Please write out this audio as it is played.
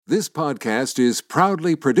This podcast is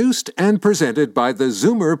proudly produced and presented by the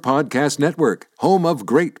Zoomer Podcast Network, home of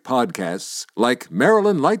great podcasts like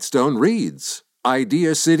Marilyn Lightstone Reads,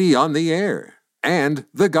 Idea City on the Air, and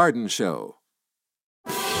The Garden Show.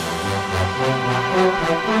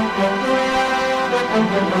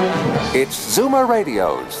 It's Zoomer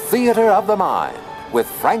Radio's Theater of the Mind with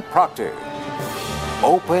Frank Proctor.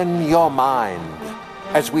 Open your mind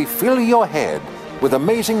as we fill your head with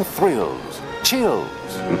amazing thrills, chills,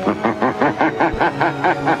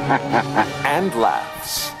 and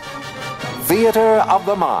laughs. Theater of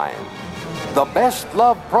the Mind. The best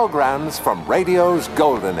love programs from radio's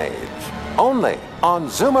golden age. Only on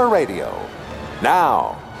Zoomer Radio.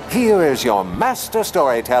 Now, here is your master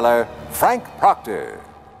storyteller, Frank Proctor.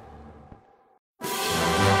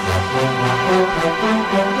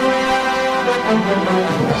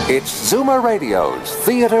 It's Zoomer Radio's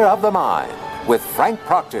Theater of the Mind with Frank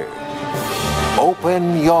Proctor.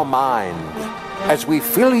 Open your mind as we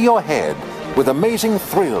fill your head with amazing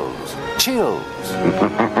thrills, chills,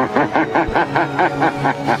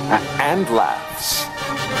 and laughs.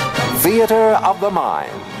 Theater of the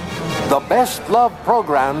Mind. The best love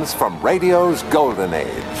programs from radio's golden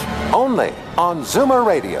age. Only on Zoomer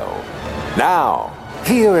Radio. Now,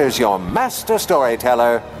 here is your master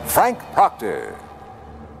storyteller, Frank Proctor.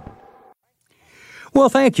 Well,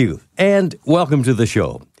 thank you, and welcome to the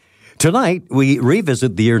show. Tonight, we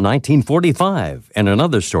revisit the year 1945 and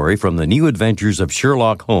another story from the New Adventures of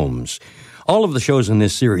Sherlock Holmes. All of the shows in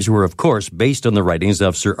this series were, of course, based on the writings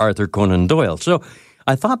of Sir Arthur Conan Doyle. So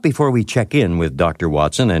I thought before we check in with Dr.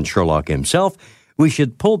 Watson and Sherlock himself, we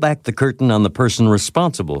should pull back the curtain on the person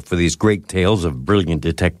responsible for these great tales of brilliant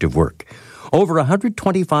detective work. Over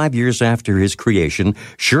 125 years after his creation,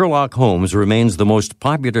 Sherlock Holmes remains the most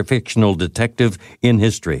popular fictional detective in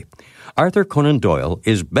history. Arthur Conan Doyle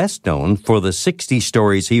is best known for the 60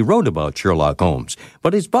 stories he wrote about Sherlock Holmes,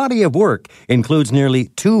 but his body of work includes nearly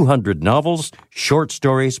 200 novels, short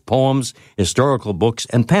stories, poems, historical books,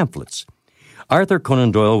 and pamphlets. Arthur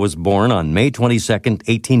Conan Doyle was born on May 22,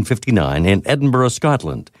 1859, in Edinburgh,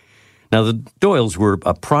 Scotland. Now, the Doyles were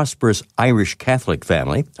a prosperous Irish Catholic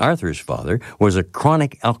family. Arthur's father was a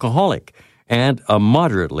chronic alcoholic and a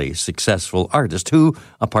moderately successful artist who,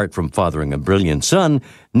 apart from fathering a brilliant son,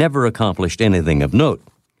 never accomplished anything of note.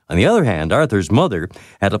 On the other hand, Arthur's mother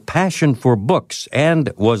had a passion for books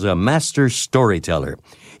and was a master storyteller.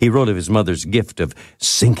 He wrote of his mother's gift of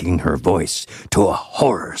sinking her voice to a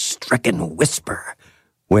horror-stricken whisper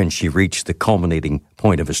when she reached the culminating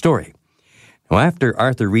point of a story. Now, after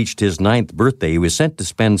Arthur reached his 9th birthday, he was sent to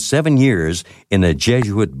spend 7 years in a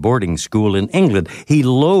Jesuit boarding school in England. He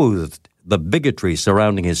loathed the bigotry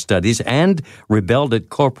surrounding his studies and rebelled at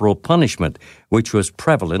corporal punishment, which was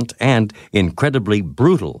prevalent and incredibly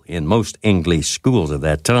brutal in most English schools at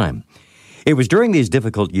that time. It was during these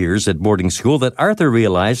difficult years at boarding school that Arthur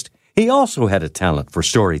realized he also had a talent for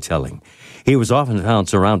storytelling. He was often found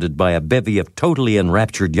surrounded by a bevy of totally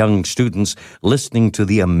enraptured young students listening to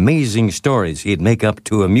the amazing stories he'd make up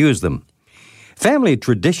to amuse them. Family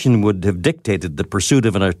tradition would have dictated the pursuit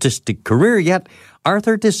of an artistic career, yet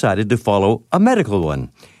Arthur decided to follow a medical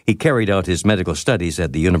one. He carried out his medical studies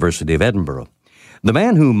at the University of Edinburgh. The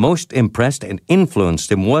man who most impressed and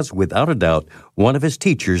influenced him was, without a doubt, one of his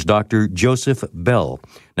teachers, Dr. Joseph Bell.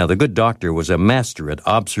 Now, the good doctor was a master at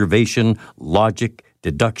observation, logic,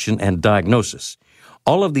 deduction, and diagnosis.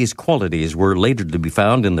 All of these qualities were later to be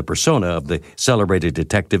found in the persona of the celebrated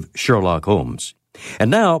detective Sherlock Holmes.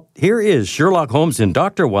 And now, here is Sherlock Holmes and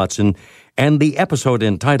Dr. Watson and the episode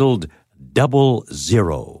entitled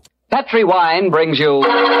 00. Petri Wine brings you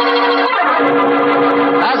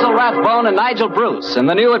Basil Rathbone and Nigel Bruce in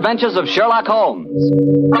the New Adventures of Sherlock Holmes.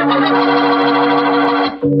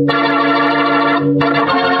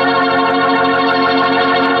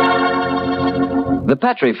 The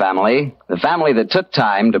Petri family, the family that took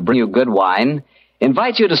time to bring you good wine,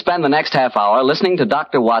 invites you to spend the next half hour listening to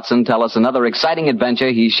Dr. Watson tell us another exciting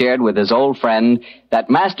adventure he shared with his old friend, that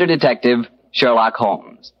master detective, Sherlock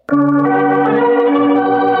Holmes.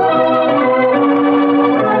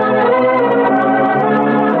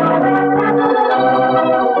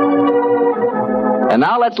 And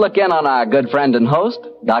now let's look in on our good friend and host,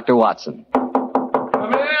 Dr. Watson. Come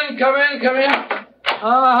in.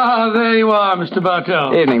 Ah, there you are, Mr.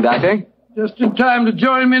 Bartell. Evening, Doctor. Just in time to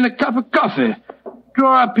join me in a cup of coffee.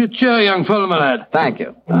 Draw up your chair, young fellow, my lad. Thank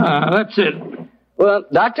you. Ah, that's it. Well,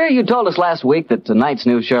 Doctor, you told us last week that tonight's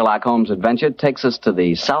new Sherlock Holmes adventure takes us to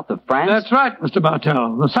the south of France. That's right, Mr.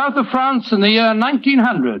 Bartell. The south of France in the year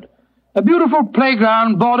 1900. A beautiful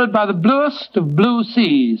playground bordered by the bluest of blue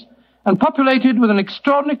seas and populated with an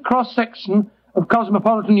extraordinary cross-section of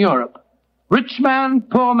cosmopolitan Europe. Rich man,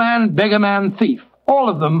 poor man, beggar man, thief. All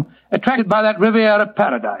of them attracted by that Riviera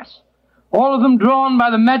paradise. All of them drawn by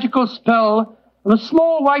the magical spell of a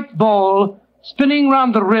small white ball spinning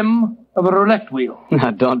round the rim of a roulette wheel.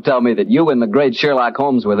 Now, don't tell me that you and the great Sherlock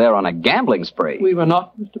Holmes were there on a gambling spree. We were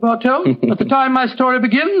not, Mr. Bartell. At the time my story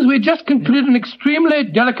begins, we just completed an extremely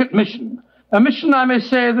delicate mission. A mission, I may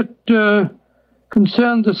say, that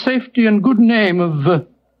concerned the safety and good name of a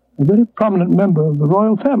very prominent member of the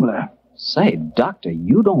royal family. Say, Doctor,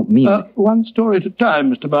 you don't mean... One story at a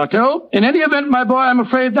time, Mr. Bartell. In any event, my boy, I'm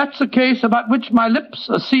afraid that's a case about which my lips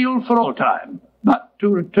are sealed for all time. But to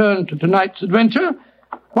return to tonight's adventure,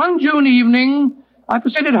 one June evening, I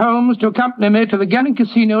persuaded Holmes to accompany me to the gambling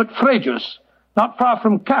casino at Frejus, not far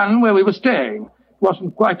from Cannes, where we were staying. It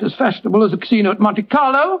wasn't quite as fashionable as the casino at Monte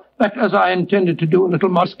Carlo, but as I intended to do a little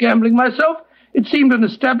modest gambling myself, it seemed an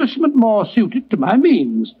establishment more suited to my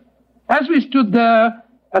means. As we stood there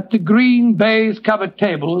at the green baize-covered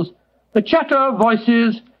tables, the chatter of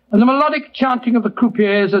voices and the melodic chanting of the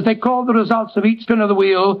croupiers as they called the results of each spin of the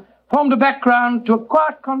wheel formed a background to a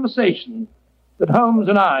quiet conversation that Holmes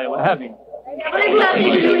and I were having.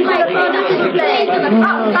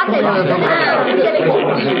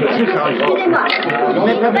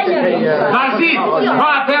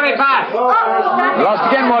 Lost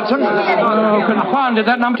again, Watson? Oh, confounded.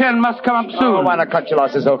 That number 10 must come up soon. Oh, why not cut your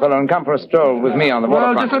losses, old fellow, and come for a stroll with me on the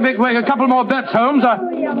waterfront? Well, just a big wait. A couple more bets, Holmes.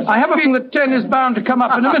 I have a feeling that 10 is bound to come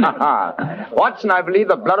up in a minute. Watson, I believe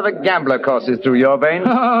the blood of a gambler courses through your veins.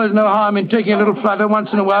 Oh, there's no harm in taking a little flutter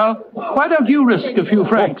once in a while. Why don't you risk a few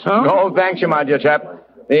francs, Holmes? Oh, thanks you, my dear chap.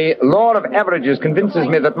 The law of averages convinces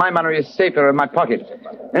me that my money is safer in my pocket.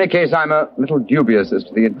 In any case, I'm a little dubious as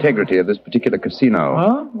to the integrity of this particular casino.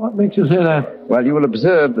 Huh? What makes you say that? Well, you will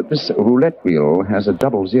observe that this roulette wheel has a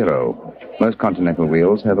 00. Most continental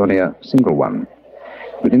wheels have only a single one.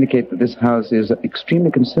 It would indicate that this house is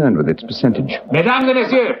extremely concerned with its percentage. Mesdames et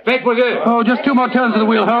messieurs, faites vos jeux. Oh, just 2 more turns of the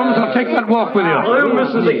wheel, Holmes. I'll take that walk with you. You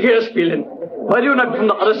müssen sich hier spielen. Why do you not from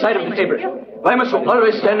the other side of the table? Why must you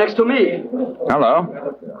always stand next to me? Hello.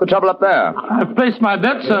 Good trouble up there. I've placed my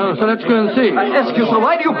bet, so let's go and see. Excuse me,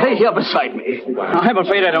 why do you play here beside me? I'm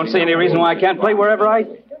afraid I don't see any reason why I can't play wherever I...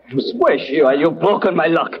 Swish, you've broken my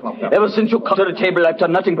luck. Ever since you come to the table, I've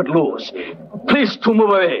done nothing but lose. Please to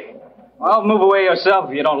move away. Well, move away yourself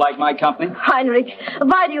if you don't like my company. Heinrich,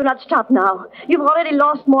 why do you not stop now? You've already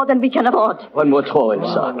lost more than we can afford. One more throw,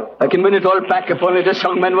 Elsa. I can win it all back if only this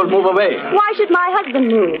young man will move away. Why should my husband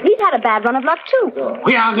move? He's had a bad run of luck, too.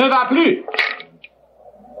 Rien ne va plus.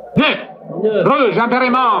 Rouge,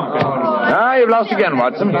 impériment. Ah, you've lost again,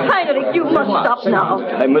 Watson. Heinrich, you must stop now.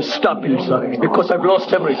 I must stop, Elsa, because I've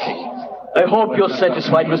lost everything. I hope you're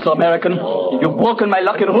satisfied, Mr. American. You've broken my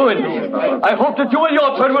luck and ruined me. I hope that you and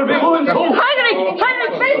your turn will be ruined too. Heinrich,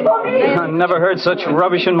 wait for me. I never heard such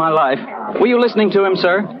rubbish in my life. Were you listening to him,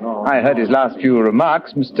 sir? I heard his last few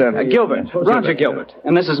remarks, Mr. Gilbert. Roger Gilbert.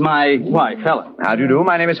 And this is my wife, Helen. How do you do?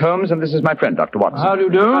 My name is Holmes, and this is my friend, Dr. Watson. How do you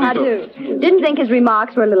do? I do. Didn't think his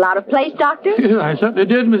remarks were a little out of place, Doctor? I certainly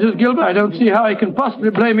did, Mrs. Gilbert. I don't see how he can possibly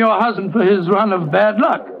blame your husband for his run of bad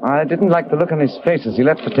luck. I didn't like the look on his face as he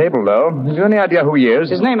left the table, though. Have you any idea who he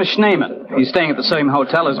is? His name is Schneemann. He's staying at the same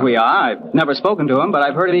hotel as we are. I've never spoken to him, but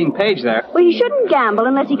I've heard of being paged there. Well, you shouldn't gamble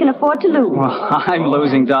unless you can afford to lose. Well, I'm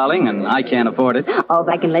losing, darling, and I can't afford it. Oh, if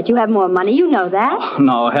I can let you have more money, you know that. Oh,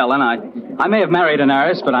 no, Helen, I may have married an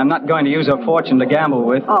heiress, but I'm not going to use her fortune to gamble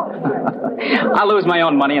with. Oh. I'll lose my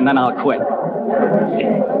own money, and then I'll quit.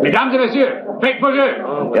 Mesdames et messieurs, faites vos jeux.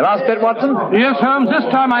 Your last bet, Watson? Yes, Holmes, this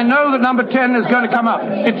time I know that number 10 is going to come up.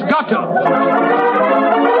 It's got to.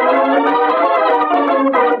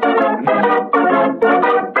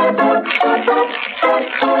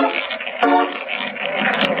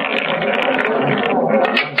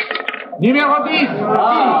 Numéro 10.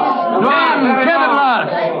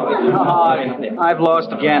 I've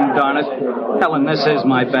lost again, darn it. Helen, this is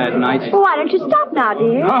my bad night. Why don't you stop now,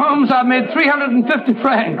 dear? Holmes, I've made 350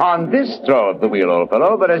 francs. On this throw of the wheel, old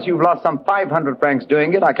fellow, but as you've lost some 500 francs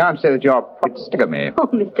doing it, I can't say that you're quite sick of me. Oh,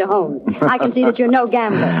 Mr. Holmes, I can see that you're no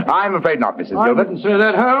gambler. I'm afraid not, Mrs. I Gilbert. wouldn't say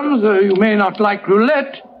that, Holmes. You may not like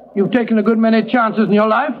roulette. You've taken a good many chances in your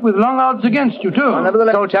life with long odds against you, too. Well,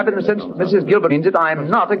 nevertheless, old chap, in the sense Mrs. Gilbert means it, I'm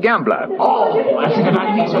not a gambler. Hey, what's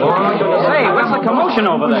the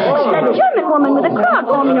commotion over there? That German woman with a crowd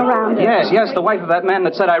forming around her. Yes, the wife of that man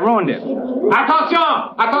that said I ruined him.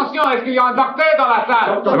 Attention! Attention, est-ce qu'il y a un docteur dans la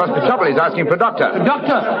salle? There must be trouble. He's asking for a doctor.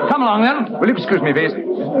 Doctor, come along, then. Will you excuse me, please?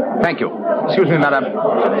 Thank you. Excuse me, madame.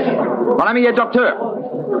 Mon ami est docteur.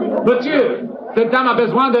 Monsieur, cette dame a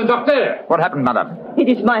besoin d'un docteur. What happened, madame? It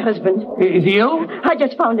is my husband. Is he ill? I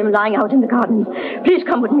just found him lying out in the garden. Please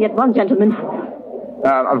come with me at once, gentlemen.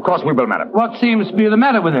 Of course we will, madam. What seems to be the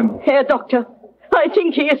matter with him? Herr Doctor, I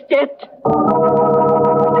think he is dead.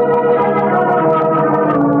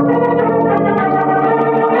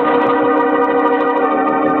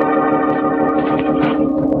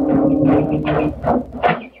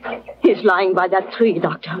 He's lying by that tree,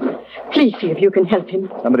 Doctor. Please see if you can help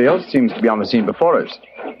him. Somebody else seems to be on the scene before us.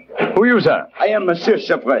 Who are you, sir? I am Monsieur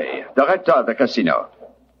Chevray, director of the casino.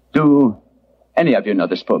 Do any of you know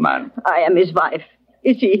this poor man? I am his wife.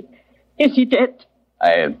 Is he dead?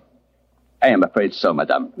 I am afraid so,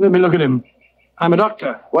 madame. Let me look at him. I'm a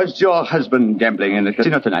doctor. Was your husband gambling in the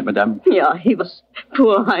casino tonight, madame? Yeah, he was.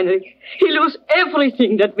 Poor Heinrich. He lost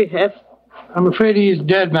everything that we have. I'm afraid he is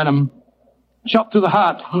dead, madam. Shot through the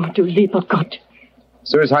heart. Oh, du lieber Gott.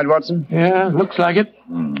 Suicide, Watson? Yeah, looks like it.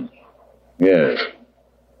 Yes.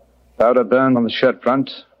 Powder burned on the shirt front,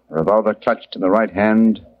 revolver clutched in the right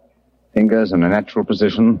hand, fingers in a natural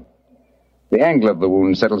position. The angle of the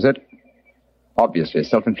wound settles it. Obviously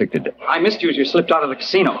self-inflicted. I missed you as you slipped out of the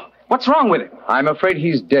casino. What's wrong with him? I'm afraid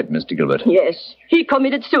he's dead, Mr. Gilbert. Yes, he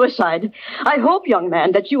committed suicide. I hope, young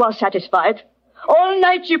man, that you are satisfied. All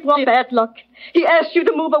night you brought bad luck. He asked you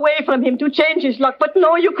to move away from him to change his luck, but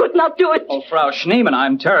no, you could not do it. Oh, Frau Schneemann,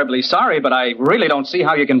 I'm terribly sorry, but I really don't see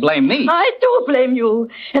how you can blame me. I do blame you,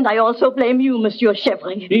 and I also blame you, Monsieur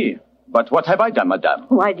Chevry. But what have I done, madame?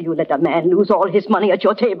 Why do you let a man lose all his money at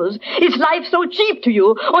your tables? Is life so cheap to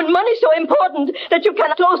you, and money so important, that you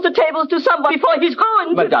cannot close the tables to someone before he's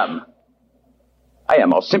ruined? Madame, I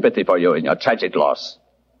am all sympathy for you in your tragic loss.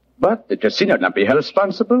 But the casino not be held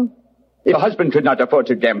responsible. If your husband could not afford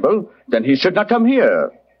to gamble, then he should not come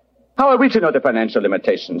here. How are we to know the financial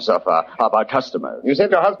limitations of our customers? You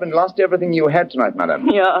said your husband lost everything you had tonight, madam.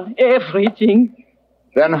 Yeah, everything.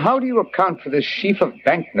 Then how do you account for this sheaf of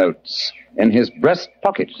banknotes in his breast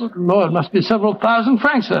pocket? Good Lord, must be several thousand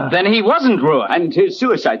francs, sir. Then he wasn't ruined. And his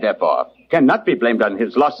suicide, therefore, cannot be blamed on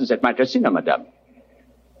his losses at my casino, madame.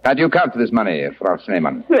 How do you account for this money, Frau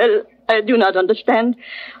Schneemann? Well, I do not understand.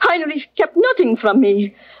 Heinrich kept nothing from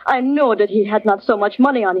me. I know that he had not so much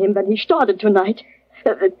money on him when he started tonight.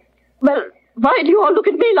 Well, why do you all look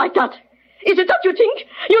at me like that? Is it that you think?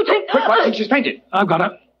 You think... Quick, Watson, she's fainted. I've got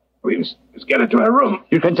her. We must get her to her room.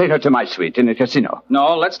 You can take her to my suite in the casino.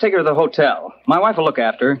 No, let's take her to the hotel. My wife will look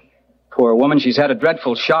after her. Poor woman, she's had a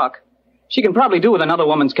dreadful shock. She can probably do with another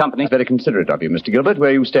woman's company. Very considerate of you, Mr. Gilbert.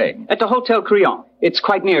 Where are you staying? At the Hotel Crillon. It's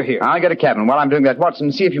quite near here. I'll get a cab, and while I'm doing that,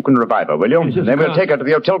 Watson, see if you can revive her, will you? Yes, Then we'll take her to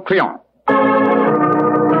the Hotel Crillon.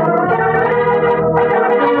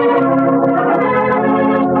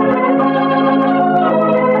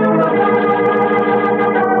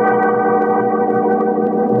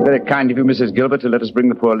 Very kind of you, Mrs. Gilbert, to let us bring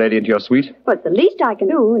the poor lady into your suite. Well, it's the least I can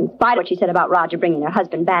do, in spite of what she said about Roger bringing her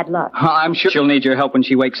husband bad luck. I'm sure she'll need your help when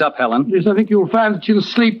she wakes up, Helen. Yes, I think you'll find that she'll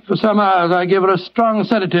sleep for some hours. I gave her a strong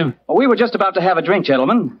sedative. Well, we were just about to have a drink,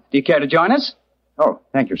 gentlemen. Do you care to join us? Oh,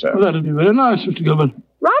 thank you, sir. Well, that'll be very nice, Mr. Gilbert.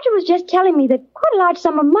 Roger was just telling me that quite a large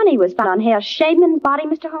sum of money was found on Herr Shaman's body,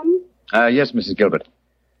 Mr. Holmes. Yes, Mrs. Gilbert.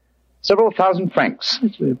 Several thousand francs.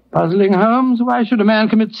 It's very puzzling, Holmes. Why should a man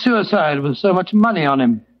commit suicide with so much money on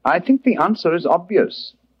him? I think the answer is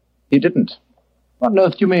obvious. He didn't. What on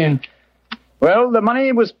earth do you mean? Well, the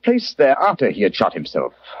money was placed there after he had shot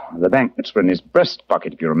himself. The banknotes were in his breast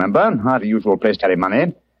pocket, if you remember. Not a usual place to carry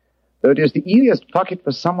money. Though it is the easiest pocket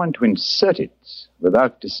for someone to insert it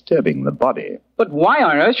without disturbing the body. But why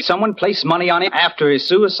on earth should someone place money on him after his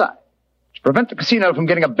suicide? To prevent the casino from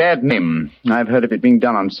getting a bad name. I've heard of it being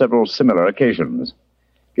done on several similar occasions.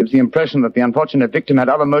 Gives the impression that the unfortunate victim had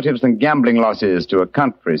other motives than gambling losses to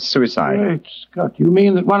account for his suicide. Great Scott, you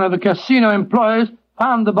mean that one of the casino employees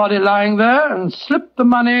found the body lying there and slipped the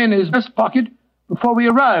money in his vest pocket before we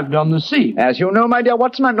arrived on the scene? As you know, my dear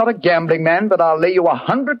Watson, I'm not a gambling man, but I'll lay you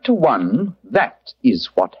 100 to 1. That is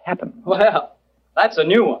what happened. Well, that's a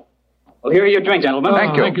new one. Well, here are your drink, gentlemen.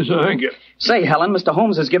 Thank you, sir. Thank you. Say, Helen, Mr.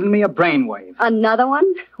 Holmes has given me a brainwave. Another one?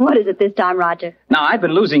 What is it this time, Roger? Now, I've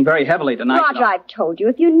been losing very heavily tonight. Roger, I've told you,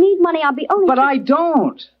 if you need money, I'll be only... But I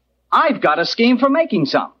don't. I've got a scheme for making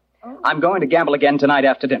some. I'm going to gamble again tonight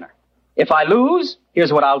after dinner. If I lose,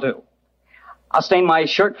 here's what I'll do. I'll stain my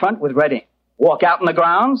shirt front with red ink, walk out in the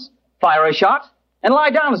grounds, fire a shot, and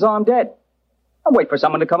lie down as though I'm dead. I'll wait for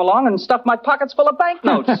someone to come along and stuff my pockets full of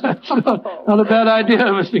banknotes. Not a bad idea,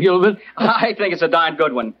 Mr. Gilbert. I think it's a darn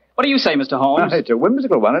good one. What do you say, Mr. Holmes? It's a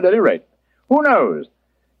whimsical one at any rate. Who knows?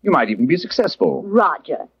 You might even be successful.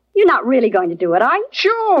 Roger, you're not really going to do it, are you?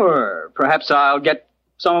 Sure. Perhaps I'll get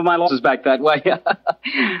some of my losses back that way.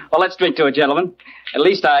 Well, let's drink to it, gentlemen. At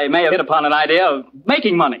least I may have hit upon an idea of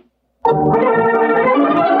making money.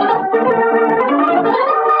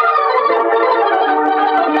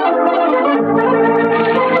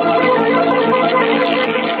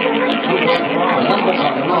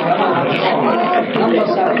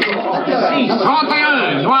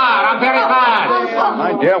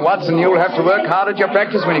 My dear Watson, you'll have to work hard at your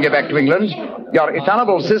practice when you get back to England. Your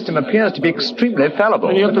infallible system appears to be extremely fallible.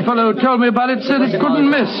 And yet the fellow who told me about it said it couldn't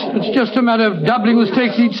miss. It's just a matter of doubling the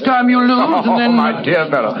stakes each time you lose, and then... my dear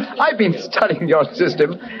fellow, I've been studying your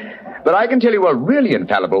system, but I can tell you a really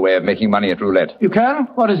infallible way of making money at roulette. You can?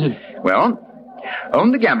 What is it? Well,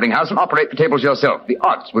 own the gambling house and operate the tables yourself. The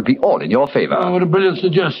odds would be all in your favor. Oh, what a brilliant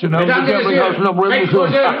suggestion. Own the gambling house and operate the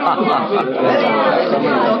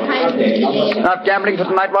Not gambling for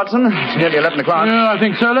tonight, Watson? It's nearly 11 o'clock. Yeah, I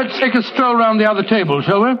think so. Let's take a stroll round the other table,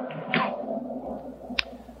 shall we?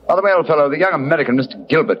 By the way, old fellow, the young American, Mr.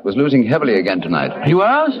 Gilbert, was losing heavily again tonight. He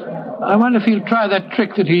was? I wonder if he'll try that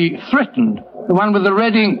trick that he threatened. The one with the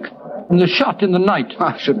red ink and the shot in the night.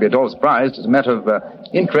 I shouldn't be at all surprised. As a matter of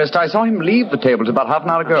interest, I saw him leave the tables about half an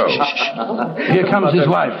hour ago. Here comes his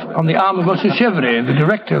wife, on the arm of Monsieur Chevrier, the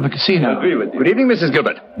director of the casino. Good evening, Mrs.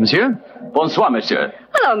 Gilbert. Monsieur? Bonsoir, monsieur.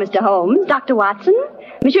 Hello, Mr. Holmes, Dr. Watson.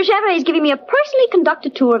 Monsieur Chevrier is giving me a personally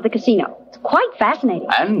conducted tour of the casino. It's quite fascinating.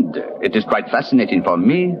 And it is quite fascinating for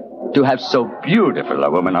me to have so beautiful a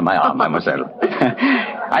woman on my arm, mademoiselle.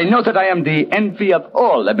 I know that I am the envy of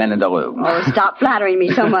all the men in the room. Oh, stop flattering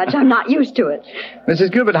me so much. I'm not used to it.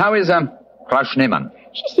 Mrs. Gilbert, how is, Frau Schneemann?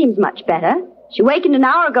 She seems much better. She wakened an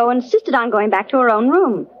hour ago and insisted on going back to her own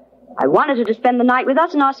room. I wanted her to spend the night with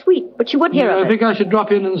us in our suite, but she wouldn't hear of it. I think I should drop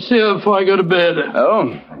in and see her before I go to bed.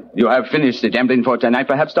 Oh, you have finished the gambling for tonight,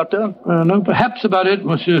 perhaps, Doctor? No, perhaps about it,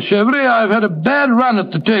 Monsieur Chevrier. I've had a bad run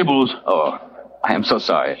at the tables. Oh, I am so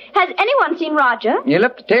sorry. Has anyone seen Roger? He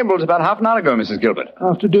left the tables about half an hour ago, Mrs. Gilbert.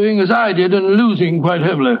 After doing as I did and losing quite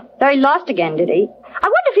heavily. So he lost again, did he? I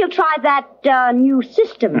wonder if he'll try that new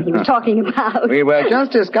system he was talking about. We were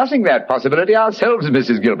just discussing that possibility ourselves,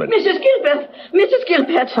 Mrs. Gilbert. Mrs. Gilbert! Mrs.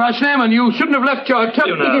 Gilbert! Frau Schneemann, you shouldn't have left your hotel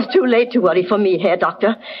now. It is too late to worry for me, Herr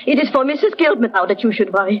Doctor. It is for Mrs. Gilbert now that you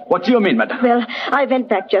should worry. What do you mean, madame? Well, I went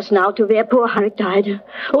back just now to where poor Henrik died.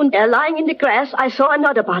 And there, lying in the grass, I saw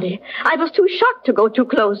another body. I was too shocked to go too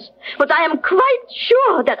close. But I am quite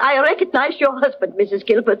sure that I recognize your husband, Mrs.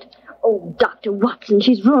 Gilbert. Oh, Dr. Watson,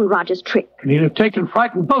 she's ruined Roger's trick. He'll have taken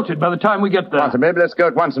fright and bolted by the time we get there. Watson, maybe let's go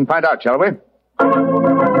at once and find out, shall we?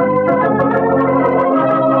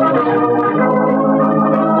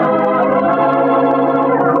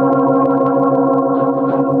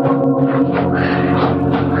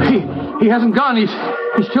 He hasn't gone. He's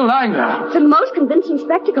still lying there. It's a most convincing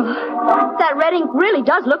spectacle. That red ink really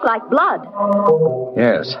does look like blood.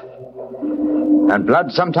 Yes. And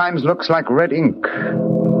blood sometimes looks like red ink.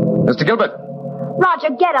 Mr. Gilbert. Roger,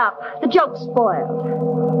 get up. The joke's spoiled.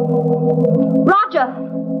 Roger!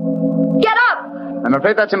 Get up! I'm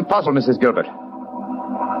afraid that's impossible, Mrs. Gilbert.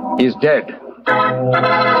 He's dead.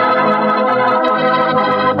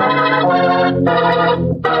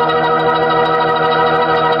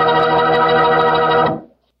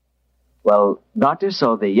 Well, Doctor,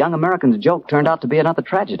 so the young American's joke turned out to be another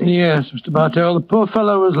tragedy. Yes, Mr. Bartell. The poor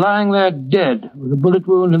fellow was lying there dead, with a bullet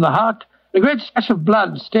wound in the heart, a great splash of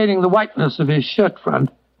blood staining the whiteness of his shirt front.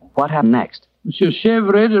 What happened next? Monsieur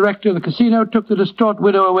Chevrier, director of the casino, took the distraught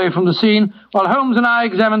widow away from the scene, while Holmes and I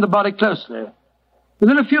examined the body closely.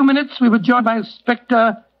 Within a few minutes, we were joined by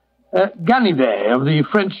Inspector Ganivet of the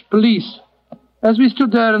French police. As we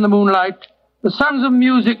stood there in the moonlight, the sounds of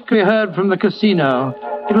music we heard from the casino.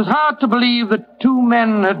 It was hard to believe that two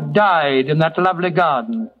men had died in that lovely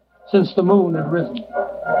garden since the moon had risen.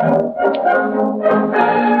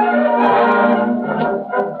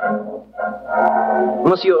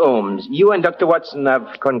 Monsieur Holmes, you and Dr. Watson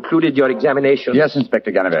have concluded your examination. Yes,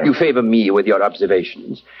 Inspector Ganivet. You favor me with your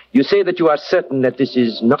observations. You say that you are certain that this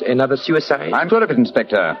is not another suicide? I'm sure of it,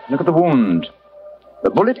 Inspector. Look at the wound. The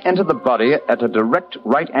bullet entered the body at a direct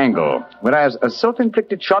right angle, whereas a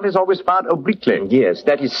self-inflicted shot is always fired obliquely. Yes,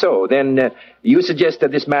 that is so. Then you suggest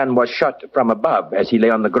that this man was shot from above as he lay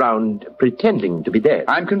on the ground pretending to be dead.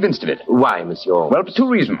 I'm convinced of it. Why, Monsieur Holmes? Well, for two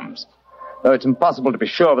reasons. Though it's impossible to be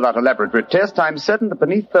sure without a laboratory test, I'm certain that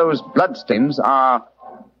beneath those bloodstains are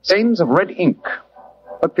stains of red ink.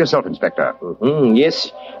 Look for yourself, Inspector. Mm-hmm.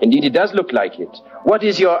 Yes, indeed it does look like it. What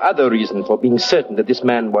is your other reason for being certain that this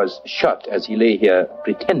man was shot as he lay here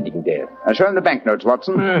pretending dead? Show him the banknotes,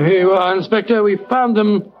 Watson. Here you are, Inspector. We found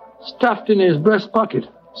them stuffed in his breast pocket.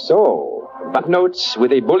 So, banknotes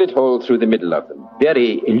with a bullet hole through the middle of them.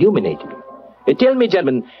 Very illuminating. Tell me,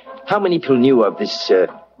 gentlemen, how many people knew of this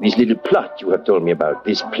little plot you have told me about,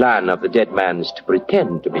 this plan of the dead man's to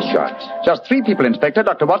pretend to be shot? Just 3 people, Inspector.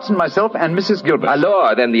 Dr. Watson, myself, and Mrs. Gilbert.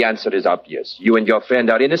 Alors, then the answer is obvious. You and your friend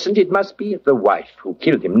are innocent. It must be the wife who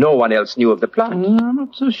killed him. No one else knew of the plot. I'm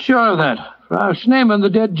not so sure of that. Frau Schneemann, the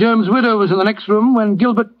dead Germ's widow, was in the next room when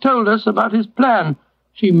Gilbert told us about his plan.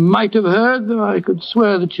 She might have heard, though I could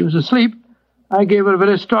swear that she was asleep. I gave her a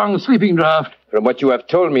very strong sleeping draught. From what you have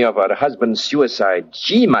told me of her husband's suicide,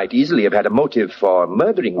 she might easily have had a motive for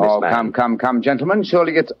murdering this man. Come, gentlemen.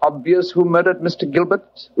 Surely it's obvious who murdered Mr.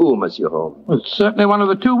 Gilbert? Who, Monsieur Holmes? Well, it's certainly one of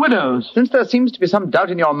the 2 widows. Since there seems to be some doubt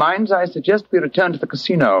in your minds, I suggest we return to the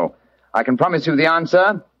casino. I can promise you the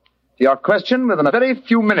answer to your question within a very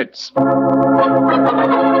few minutes.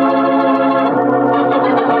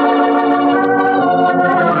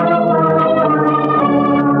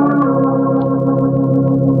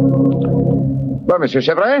 Well, Monsieur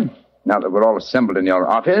Chevrolet, now that we're all assembled in your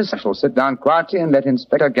office, I shall sit down quietly and let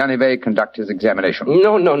Inspector Ganivet conduct his examination.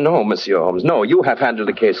 No, Monsieur Holmes. No, you have handled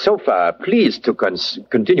the case so far. Please to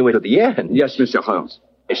continue it to the end. Yes, Monsieur Holmes.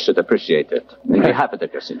 I should appreciate it. We'll be happy at the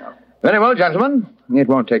casino. Very well, gentlemen. It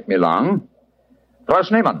won't take me long. Frau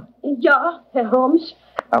Schneemann. Ja, Herr Holmes.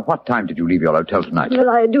 What time did you leave your hotel tonight? Well,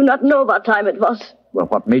 I do not know what time it was. Well,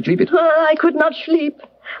 what made you leave it? I could not sleep.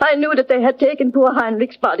 I knew that they had taken poor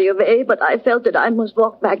Heinrich's body away, but I felt that I must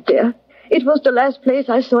walk back there. It was the last place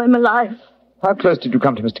I saw him alive. How close did you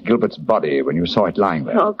come to Mr. Gilbert's body when you saw it lying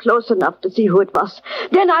there? Oh, close enough to see who it was.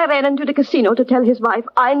 Then I ran into the casino to tell his wife.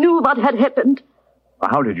 I knew what had happened.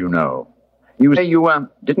 How did you know? You say you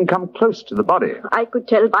didn't come close to the body. I could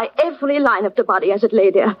tell by every line of the body as it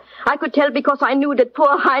lay there. I could tell because I knew that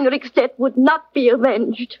poor Heinrich's death would not be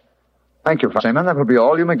avenged. Thank you, Frau Schneemann. That will be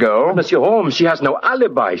all. You may go. Monsieur Holmes, she has no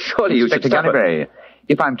alibi. Surely you should stop her.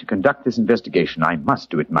 If I'm to conduct this investigation, I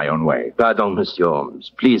must do it my own way. Pardon, Monsieur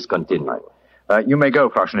Holmes. Please continue. You may go,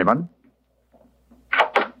 Frau Schneemann.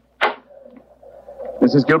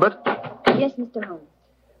 Mrs. Gilbert? Yes, Mr. Holmes.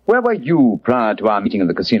 Where were you prior to our meeting in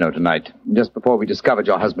the casino tonight, just before we discovered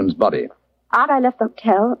your husband's body? After I left the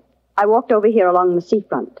hotel, I walked over here along the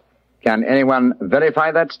seafront. Can anyone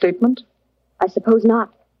verify that statement? I suppose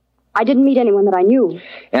not. I didn't meet anyone that I knew.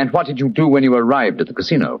 And what did you do when you arrived at the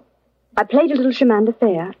casino? I played a little chemin de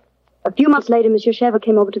fer. A few months later, Monsieur Chevre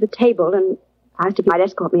came over to the table and asked if he might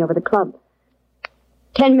escort me over the club.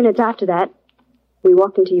 10 minutes after that, we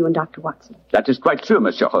walked into you and Dr. Watson. That is quite true,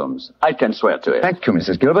 Monsieur Holmes. I can swear to it. Thank you,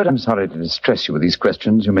 Mrs. Gilbert. I'm sorry to distress you with these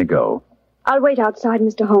questions. You may go. I'll wait outside,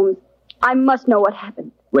 Mr. Holmes. I must know what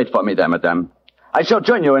happened. Wait for me there, madame. I shall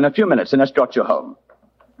join you in a few minutes and escort you home.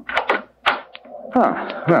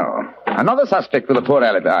 Well, another suspect with a poor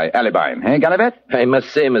alibi, eh, Ganivet? I must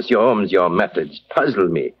say, Monsieur Holmes, your methods puzzle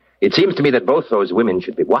me. It seems to me that both those women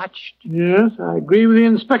should be watched. Yes, I agree with the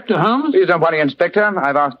Inspector, Holmes. Please don't worry, Inspector.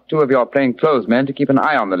 I've asked 2 of your plainclothes men to keep an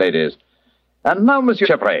eye on the ladies. And now, Monsieur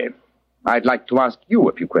Chevrolet, I'd like to ask you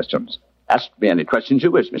a few questions. Ask me any questions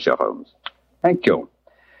you wish, Monsieur Holmes. Thank you.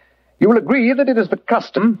 You will agree that it is the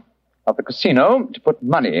custom of the casino to put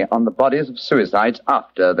money on the bodies of suicides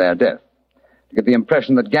after their death, to give the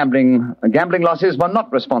impression that gambling losses were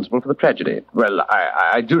not responsible for the tragedy. Well,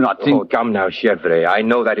 I do not think... Oh, come now, Chevrolet. I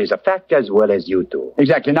know that is a fact as well as you do.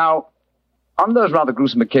 Exactly. Now, on those rather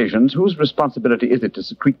gruesome occasions, whose responsibility is it to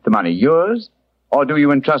secrete the money? Yours? Or do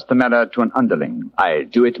you entrust the matter to an underling? I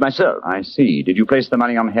do it myself. I see. Did you place the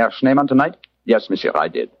money on Herr Schneemann tonight? Yes, monsieur, I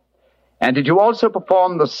did. And did you also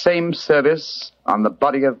perform the same service on the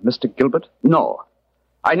body of Mr. Gilbert? No.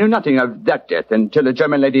 I knew nothing of that death until the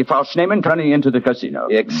German lady Frau Schneemann running into the casino.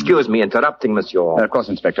 Excuse me interrupting, monsieur. Of course,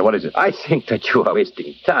 Inspector. What is it? I think that you are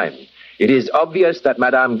wasting time. It is obvious that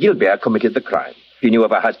Madame Gilbert committed the crime. She knew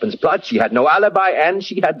of her husband's plot, she had no alibi, and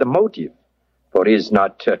she had the motive. For is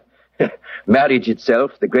not marriage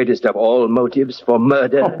itself the greatest of all motives for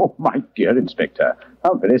murder? Oh, my dear Inspector.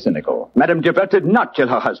 How very cynical. Madame Gilbert did not kill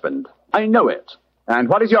her husband. I know it. And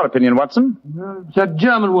what is your opinion, Watson? That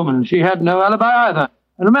German woman. She had no alibi either.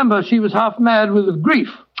 And remember, she was half mad with grief.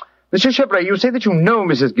 Mr. Chevrolet, you say that you know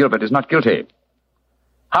Mrs. Gilbert is not guilty.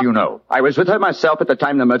 How do you know? I was with her myself at the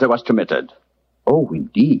time the murder was committed. Oh,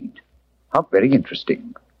 indeed. How very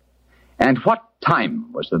interesting. And what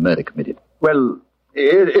time was the murder committed? Well,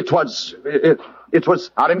 it was...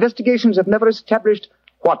 Our investigations have never established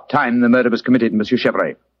what time the murder was committed, Monsieur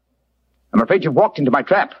Chevrolet. I'm afraid you've walked into my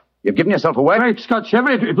trap. You've given yourself away. Great Scott,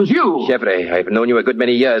 Chevrolet, it was you. Chevrolet, I've known you a good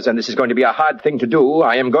many years, and this is going to be a hard thing to do.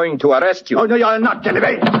 I am going to arrest you. Oh, no, you're not,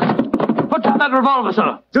 Genevieve. Put down that revolver,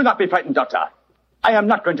 sir. Do not be frightened, Doctor. I am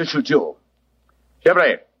not going to shoot you.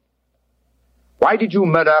 Chevrolet, why did you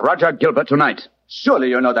murder Roger Gilbert tonight? Surely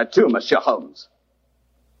you know that too, Monsieur Holmes.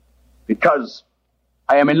 Because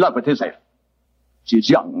I am in love with his wife. She's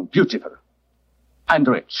young, beautiful, and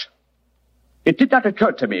rich. It did not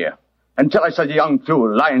occur to me until I saw the young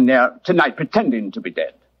fool lying there tonight pretending to be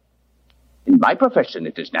dead. In my profession,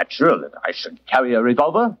 it is natural that I should carry a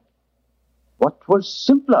revolver. What was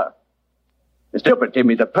simpler? Mr. Gilbert gave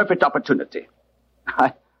me the perfect opportunity.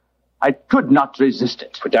 I could not resist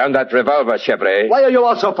it. Put down that revolver, Chevre. Why are you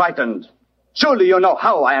all so frightened? Surely you know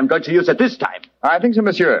how I am going to use it this time. I think so,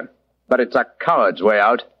 monsieur. But it's a coward's way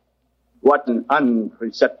out. What an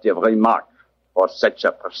unperceptive remark for such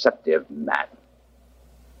a perceptive man.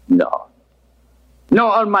 No. No,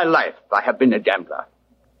 all my life I have been a gambler.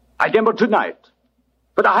 I gambled tonight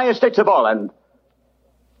for the highest stakes of all, and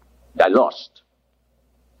I lost.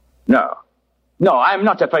 No, I am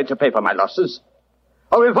not afraid to pay for my losses.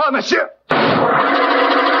 Au revoir, monsieur.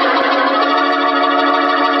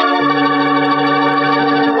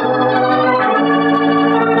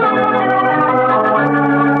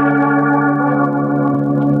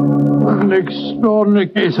 An extraordinary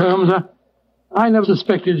case, Holmes. I never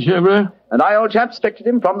suspected Chevre. And I, old chap, suspected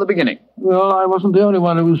him from the beginning. Well, I wasn't the only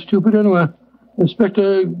one who was stupid anyway.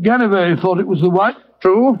 Inspector Ganivet thought it was the wife.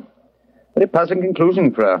 True. Very puzzling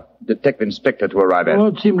conclusion for a detective inspector to arrive at. Well,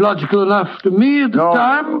 it seemed logical enough to me at the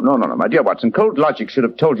time. No, my dear Watson. Cold logic should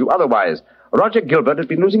have told you otherwise. Roger Gilbert had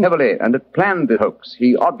been losing heavily and had planned the hoax.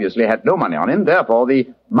 He obviously had no money on him. Therefore, the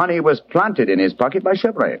money was planted in his pocket by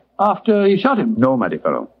Chevre. After he shot him? No, my dear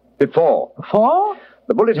fellow. Before. Before?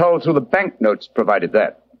 The bullet hole through the banknotes provided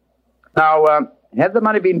that. Now, had the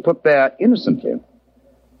money been put there innocently,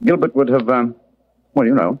 Gilbert would have, come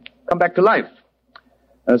back to life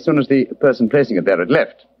as soon as the person placing it there had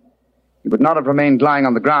left. He would not have remained lying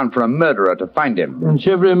on the ground for a murderer to find him. And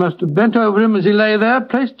Chevre must have bent over him as he lay there,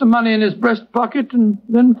 placed the money in his breast pocket, and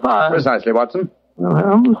then fired. Precisely, Watson. Well,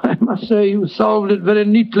 Holmes, I must say you solved it very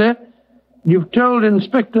neatly. You've told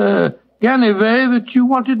Inspector Ganivet that you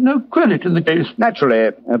wanted no credit in the case.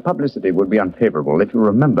 Naturally, publicity would be unfavorable. If you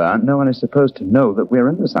remember, no one is supposed to know that we're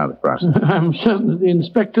in the South of France. I'm certain that the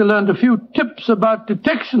inspector learned a few tips about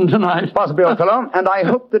detection tonight. Possibly, old fellow. And I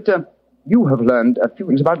hope that you have learned a few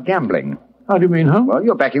things about gambling. How do you mean, huh? Well,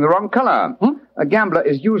 you're backing the wrong color. A gambler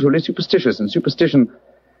is usually superstitious, and superstition...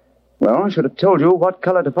 Well, I should have told you what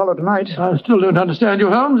color to follow tonight. I still don't understand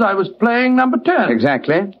you, Holmes. I was playing number 10.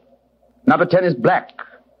 Exactly. Number 10 is black.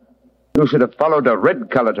 You should have followed a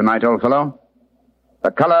red color tonight, old fellow.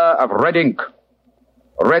 The color of red ink.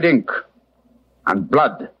 Red ink. And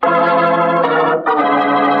blood.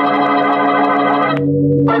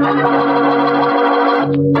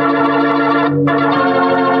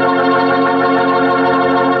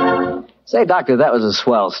 Say, Doctor, that was a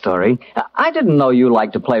swell story. I didn't know you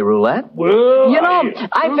liked to play roulette. Well,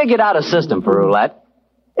 I figured out a system for roulette.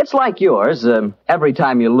 It's like yours. Every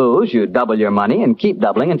time you lose, you double your money and keep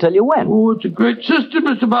doubling until you win. Oh, it's a great system,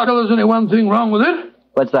 Mr. Bartle. There's only one thing wrong with it.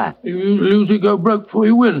 What's that? You lose, you go broke before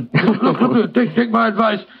you win. Look, take my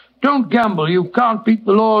advice. Don't gamble. You can't beat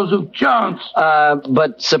the laws of chance.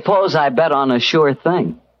 But suppose I bet on a sure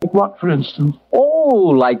thing. Like what, for instance?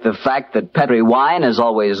 Oh, like the fact that Petri wine is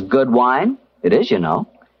always good wine. It is, you know.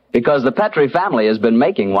 Because the Petri family has been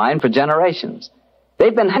making wine for generations.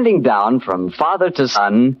 They've been handing down from father to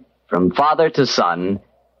son,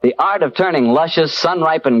 the art of turning luscious,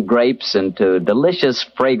 sun-ripened grapes into delicious,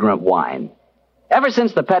 fragrant wine. Ever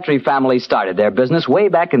since the Petri family started their business way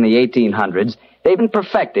back in the 1800s, they've been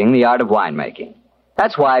perfecting the art of winemaking.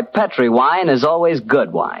 That's why Petri wine is always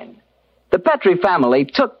good wine. The Petri family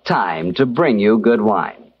took time to bring you good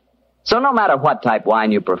wine. So no matter what type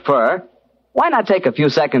wine you prefer, why not take a few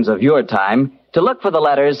seconds of your time to look for the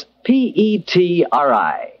letters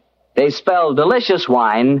P-E-T-R-I. They spell delicious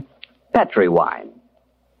wine, Petri wine.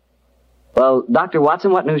 Well, Dr.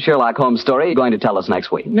 Watson, what new Sherlock Holmes story are you going to tell us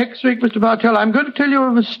next week? Next week, Mr. Bartell, I'm going to tell you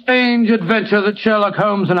of a strange adventure that Sherlock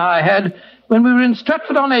Holmes and I had when we were in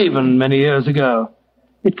Stratford-on-Avon many years ago.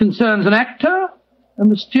 It concerns an actor, a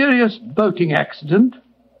mysterious boating accident,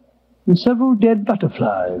 and several dead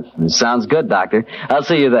butterflies. Sounds good, Doctor. I'll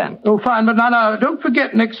see you then. Oh, fine, but now, don't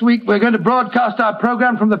forget, next week we're going to broadcast our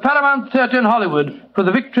program from the Paramount Theatre in Hollywood for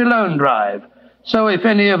the Victory Loan Drive. So if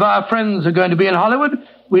any of our friends are going to be in Hollywood,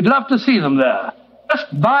 we'd love to see them there.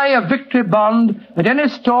 Just buy a Victory bond at any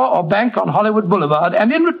store or bank on Hollywood Boulevard,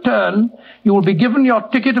 and in return, you will be given your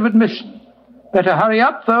ticket of admission. Better hurry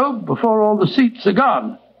up, though, before all the seats are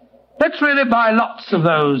gone. Let's really buy lots of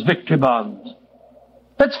those Victory bonds.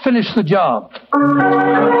 Let's finish the job.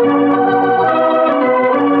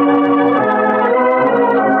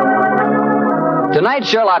 Tonight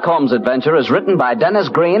Tonight's Sherlock Holmes adventure is written by Dennis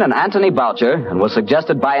Green and Anthony Boucher and was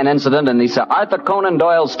suggested by an incident in the Sir Arthur Conan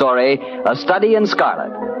Doyle story, A Study in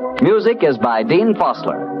Scarlet. Music is by Dean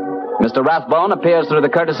Fossler. Mr. Rathbone appears through the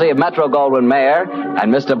courtesy of Metro-Goldwyn-Mayer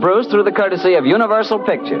and Mr. Bruce through the courtesy of Universal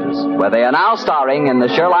Pictures, where they are now starring in the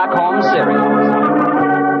Sherlock Holmes series.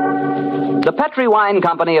 The Petri Wine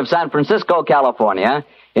Company of San Francisco, California,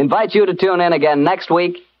 invites you to tune in again next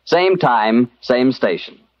week, same time, same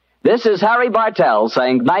station. This is Harry Bartell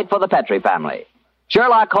saying goodnight for the Petri family.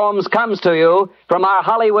 Sherlock Holmes comes to you from our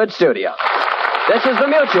Hollywood studio. This is the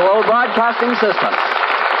Mutual Broadcasting System.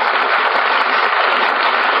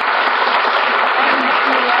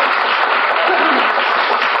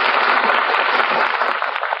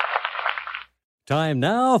 Time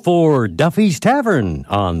now for Duffy's Tavern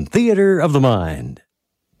on Theater of the Mind.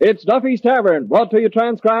 It's Duffy's Tavern, brought to you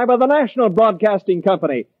transcribed by the National Broadcasting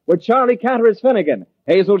Company, with Charlie Cantor as Finnegan,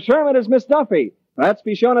 Hazel Sherman as Miss Duffy, Let's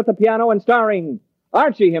be shown at the piano and starring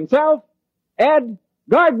Archie himself, Ed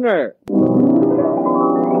Gardner.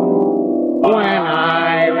 When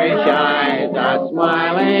Irish eyes are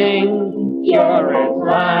smiling, sure it's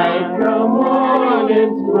like the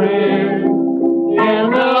morning spring.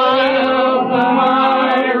 In the light of the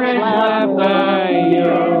Irish laughter, you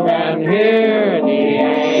can hear the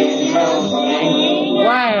angels sing.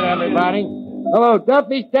 Quiet, everybody. Hello,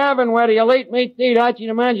 Duffy's Tavern, where do you late mate eat? Archie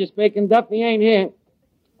the manager speaking. Duffy ain't here.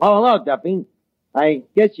 Oh, hello, Duffy. I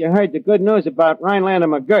guess you heard the good news about Rhinelander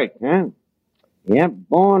McGurk, huh? Yep,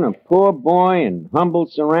 born a poor boy in humble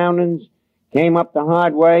surroundings, came up the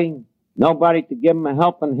hard way, nobody to give him a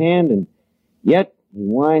helping hand, and yet he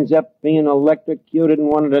winds up being electrocuted in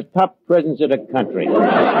one of the top prisons of the country.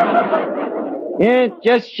 It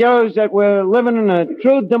just shows that we're living in a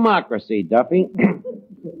true democracy, Duffy.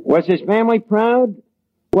 Was his family proud?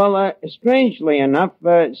 Well, strangely enough,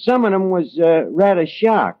 some of them was rather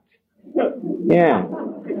shocked. Yeah.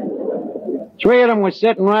 3 of them was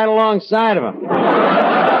sitting right alongside of him.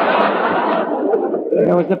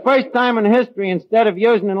 It was the first time in history, instead of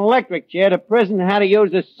using an electric chair, the prison had to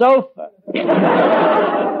use a sofa.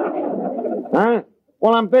 Huh?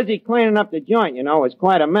 Well, I'm busy cleaning up the joint, you know. It was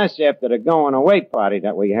quite a mess after the going-away party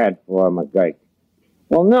that we had for McGurk.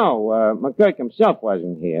 Well, no, McGurk himself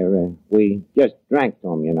wasn't here. We just drank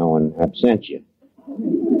to him, you know, in absentia.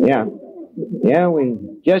 Yeah. Yeah, we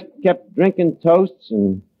just kept drinking toasts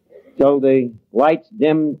until the lights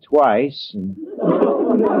dimmed twice. And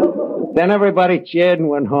then everybody cheered and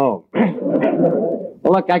went home. Well,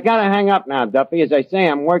 look, I gotta hang up now, Duffy. As I say,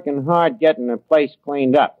 I'm working hard getting the place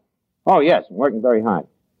cleaned up. Oh, yes, I'm working very hard.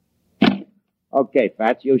 Okay,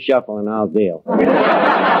 Fats, you shuffle and I'll deal.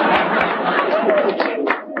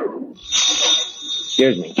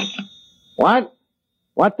 Excuse me. What?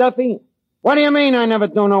 What, Duffy? What do you mean I never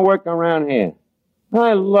do no work around here?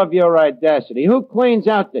 I love your audacity. Who cleans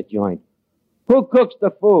out the joint? Who cooks the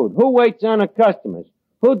food? Who waits on the customers?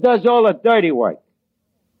 Who does all the dirty work?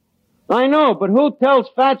 I know, but who tells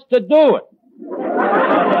Fats to do it?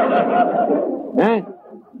 Huh?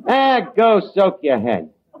 Go soak your head.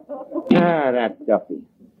 That Duffy.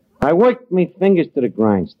 I worked me fingers to the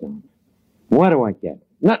grindstone. What do I get?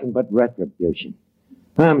 Nothing but retribution.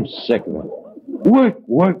 I'm sick of it. Work,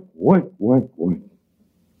 work, work, work, work.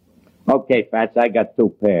 Okay, Fats, I got 2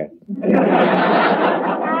 pairs.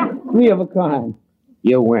 3 of a kind.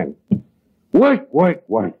 You win. Work, work,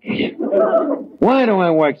 work. Why do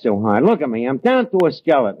I work so hard? Look at me. I'm down to a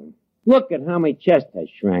skeleton. Look at how my chest has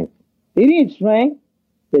shrank. It ain't shrank.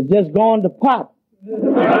 It's just gone to pot.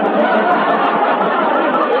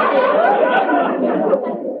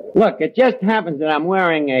 Look, it just happens that I'm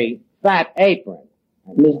wearing a fat apron.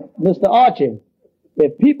 Mr. Archie,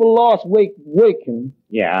 if people lost weight working,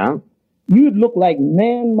 yeah, you'd look like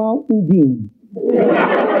Man Mountain Dean.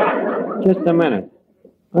 Just a minute.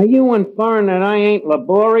 Are you inferring that I ain't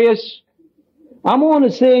laborious? I'm only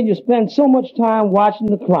saying you spend so much time watching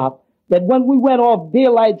the clock that when we went off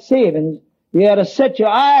daylight savings, you had to set your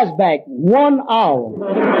eyes back 1 hour.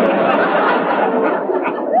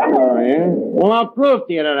 Oh, yeah? Well, I'll prove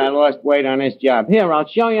to you that I lost weight on this job. Here, I'll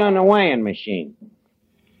show you on the weighing machine.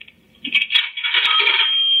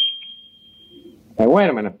 Hey, wait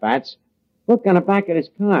a minute, Fats. Look on the back of this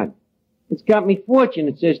card. It's got me fortune.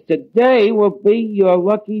 It says, today will be your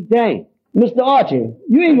lucky day. Mr. Archie,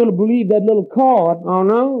 you ain't gonna believe that little card. Oh,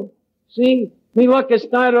 no? See? Me luck has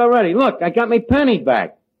started already. Look, I got me penny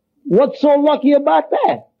back. What's so lucky about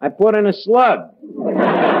that? I put in a slug.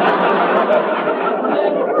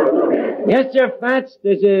 Yes, sir, Fats.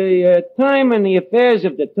 There's a time in the affairs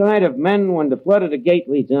of the tide of men when the flood of the gate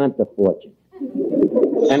leads on to fortune.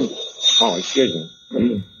 And, oh, excuse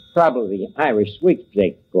me. Probably the Irish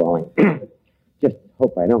sweepstake calling. Just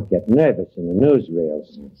hope I don't get nervous in the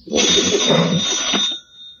newsreels.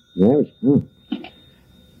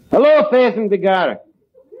 Hello, Faison Begara.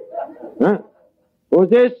 Huh? Who's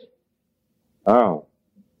this? Oh.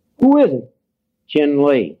 Who is it? Chin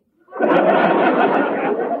Lee.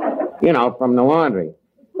 You know, from the laundry.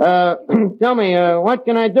 Tell me, what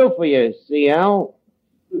can I do for you, CL?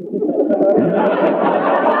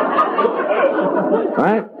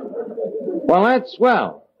 What? Well, that's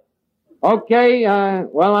swell. Okay,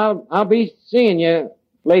 well, I'll be seeing you,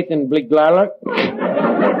 Lathan Bliglarler.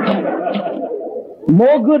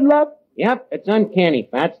 More good luck? Yep, it's uncanny,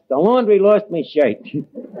 Fats. The laundry lost me shirt.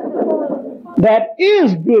 That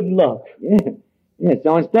is good luck. Yeah,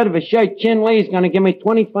 so instead of a shirt, Chin Lee's going to give me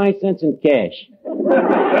 25 cents in cash.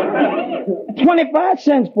 25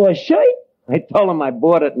 cents for a shirt? I told him I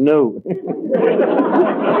bought it new.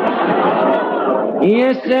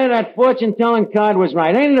 Yes, sir, that fortune-telling card was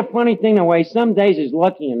right. Ain't it a funny thing the way some days is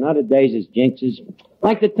lucky and other days is jinxes?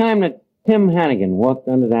 Like the time that Tim Hannigan walked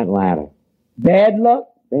under that ladder. Bad luck?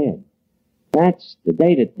 Bad. That's the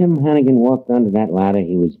day that Tim Hannigan walked under that ladder.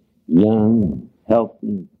 He was young,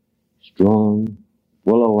 healthy, strong,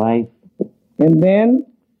 full of life. And then?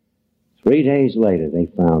 3 days later, they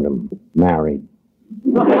found him married.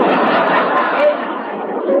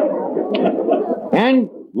 And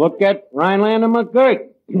look at Rhinelander McGurk.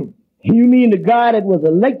 You mean the guy that was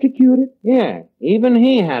electrocuted? Yeah, even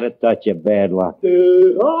he had a touch of bad luck.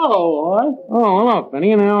 Oh, hello,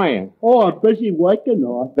 Finnegan. How are you? Oh, I'm busy working,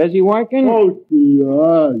 on. Busy working? Oh,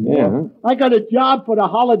 yeah. Yeah. I got a job for the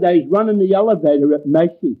holidays running the elevator at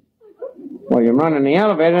Macy's. Well, you're running the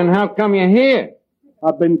elevator, and how come you're here?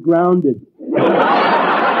 I've been grounded. Yeah.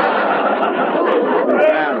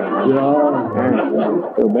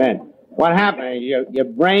 Too bad. What happened? Your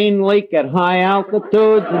brain leak at high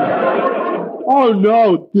altitudes? Oh,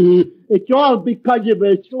 no, it's all because of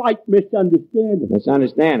a slight misunderstanding.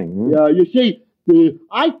 Misunderstanding, huh? Yeah, you see,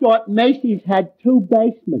 I thought Macy's had 2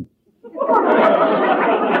 basements.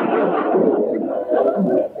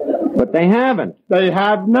 But they haven't. They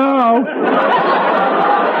have now.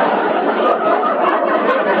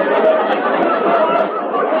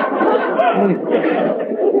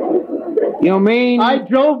 You mean? I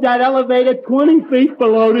drove that elevator 20 feet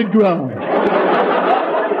below the ground.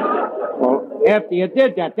 Well, after you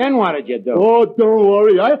did that, then what did you do? Oh, don't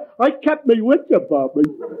worry. I kept me wits about me.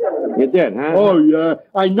 You did, huh? Oh, yeah.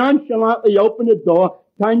 I nonchalantly opened the door,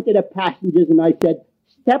 turned to the passengers, and I said,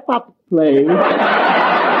 "Step up, please."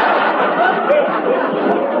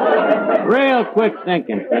 Real quick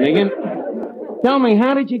thinking, Finnegan. Tell me,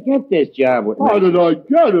 how did you get this job with me? How did I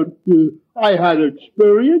get it? I had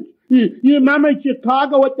experience. You remember in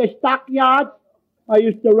Chicago at the stockyards? I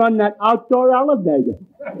used to run that outdoor elevator.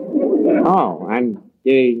 Oh, and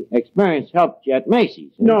the experience helped you at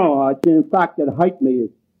Macy's? Huh? No, in fact, it hurt me.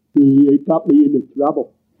 It got me into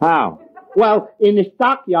trouble. How? Well, in the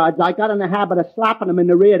stockyards, I got in the habit of slapping them in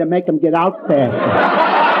the rear to make them get out faster.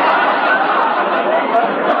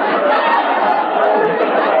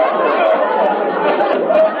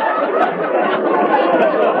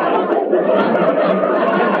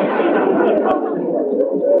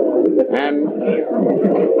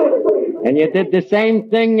 And you did the same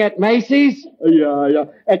thing at Macy's? Yeah.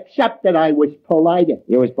 Except that I was politer.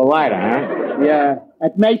 You was politer, huh? Yeah.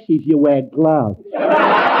 At Macy's, you wear gloves.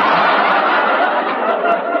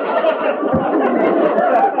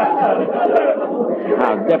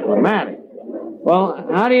 How diplomatic. Well,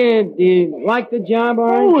 how do you like the job, all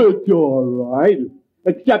right? Oh, it's all right.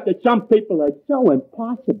 Except that some people are so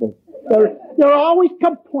impossible. They're always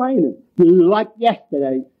complaining. Like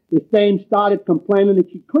yesterday. The dame started complaining that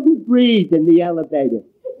she couldn't breathe in the elevator.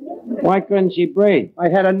 Why couldn't she breathe? I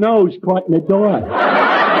had a nose caught in the door.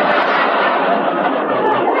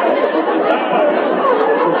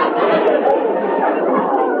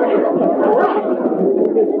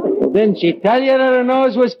 Well, didn't she tell you that her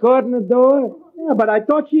nose was caught in the door? Yeah, but I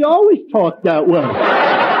thought she always talked that way.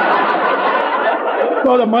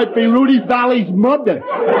 Thought it might be Rudy Valley's mother.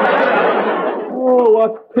 Oh,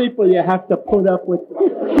 what people you have to put up with.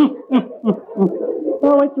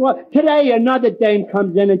 Oh, it's what? Today, another dame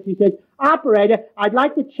comes in and she says, "Operator, I'd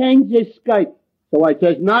like to change this skirt." So I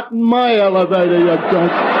says, "Not in my elevator, you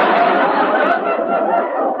don't."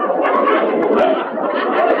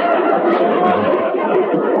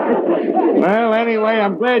 Well, anyway,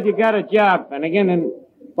 I'm glad you got a job, Finnegan. And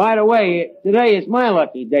by the way, today is my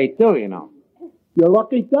lucky day, too, you know. Your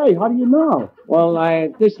lucky day? How do you know? Well,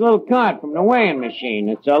 this little card from the weighing machine.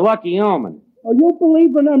 It's a lucky omen. Oh, you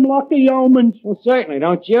believe in them lucky omens? Well, certainly,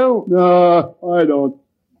 don't you? No, I don't.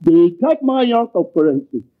 Take my uncle, for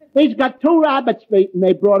instance. He's got 2 rabbit's feet, and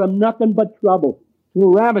they brought him nothing but trouble.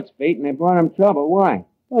 2 rabbit's feet, and they brought him trouble. Why?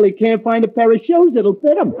 Well, he can't find a pair of shoes that'll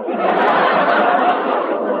fit him.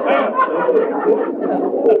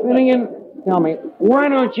 Finnegan, tell me, why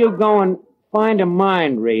don't you go and find a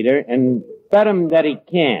mind reader and bet him that he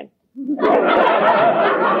can't?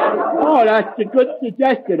 Oh, that's a good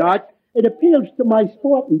suggestion, Arch. It appeals to my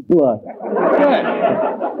sporting blood. Good.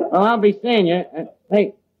 Well, I'll be seeing you.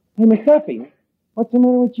 Hey, Miss Duffy, what's the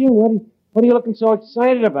matter with you? What are you looking so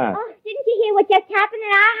excited about? Oh, didn't you hear what just happened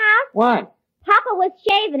in our house? What? Papa was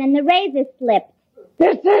shaving and the razor slipped.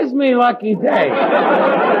 This is me lucky day.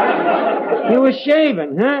 You were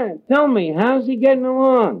shaving, huh? Tell me, how's he getting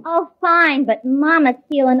along? Oh, fine, but Mama's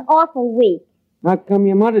feeling awful weak. How come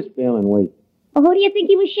your mother's feeling weak? Well, who do you think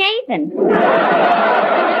he was shaving?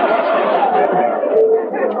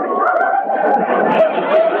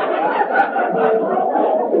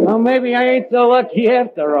 Well, maybe I ain't so lucky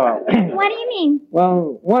after all. What do you mean?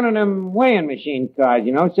 Well, one of them weighing machine cards,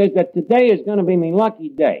 says that today is going to be me lucky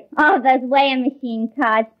day. Oh, those weighing machine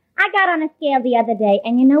cards. I got on a scale the other day,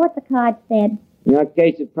 and you know what the card said? In your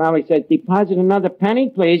case, it probably says, deposit another penny,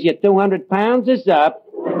 please. Your 200 pounds is up.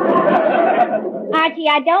 Archie,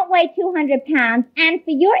 I don't weigh 200 pounds, and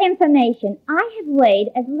for your information, I have weighed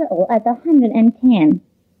as little as 110.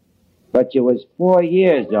 But you was 4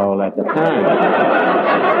 years old at the time.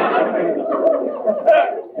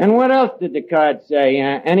 And what else did the card say?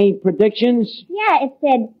 Any predictions? Yeah, it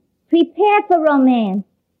said, prepare for romance.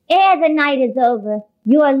 Ere the night is over,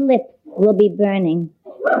 your lips will be burning.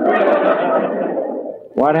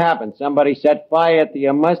 What happened? Somebody set fire to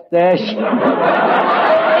your mustache?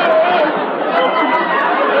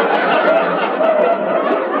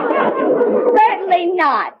 Certainly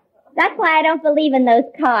not. That's why I don't believe in those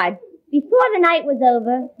cards. Before the night was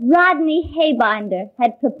over, Rodney Haybinder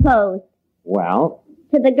had proposed. Well?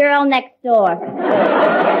 To the girl next door.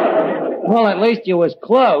 Well, at least you was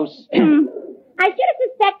close. I should have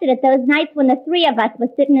suspected it those nights when the 3 of us were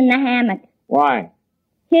sitting in the hammock. Why?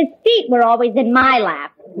 His feet were always in my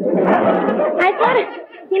lap. I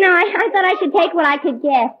thought I should take what I could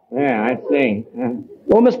get. Yeah, I see.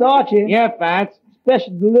 Well, Mr. Archie. Yeah, Fats.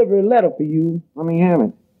 Special delivery letter for you. Let me have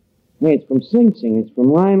it. Hey, it's from Sing Sing. It's from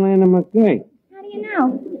Rhinelander McGurk. How do you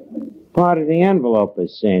know? Part of the envelope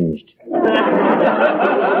is singed.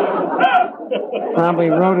 Probably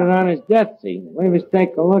wrote it on his death seat. Let us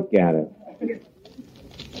take a look at it.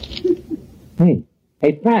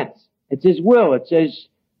 Hey, Fats. It's his will. It says,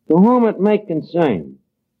 to whom it may concern.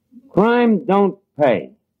 Crime don't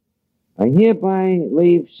pay. I hereby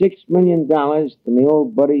leave $6 million to me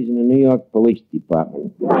old buddies in the New York Police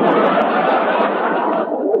Department.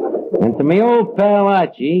 And to me old pal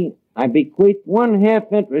Archie, I bequeath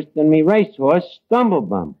 1/2 interest in me racehorse,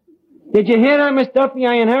 Stumblebum. Did you hear that, Miss Duffy?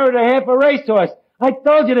 I inherited a half a racehorse. I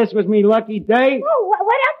told you this was me lucky day. Oh,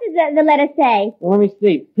 what else does the letter say? Well, let me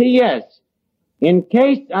see. P.S. In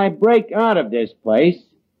case I break out of this place,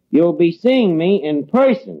 you'll be seeing me in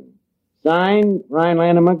person. Signed,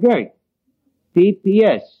 Rhinelander McGurk.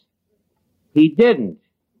 P.P.S. He didn't.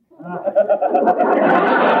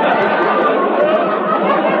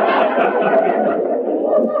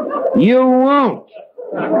 You won't.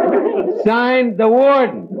 Signed, the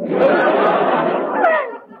warden.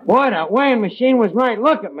 Boy, that weighing machine was right.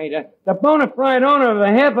 Look at me, the bona fide owner of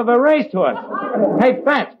a half of a racehorse. Hey,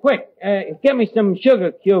 Fats, quick, get me some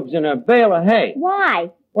sugar cubes and a bale of hay.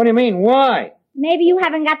 Why? What do you mean, why? Maybe you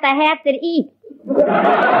haven't got the half that eats.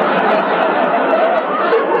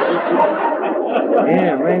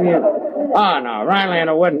 Yeah, maybe. Oh, no,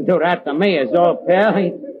 Rhinelander wouldn't do that to me, his old pal.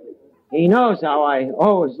 He knows how I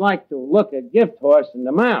always like to look a gift horse in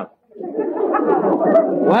the mouth.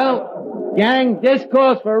 Well, gang, this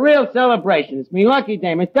calls for a real celebration. It's me lucky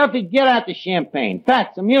day. Miss Duffy, get out the champagne.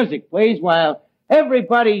 Fats, some music, please, while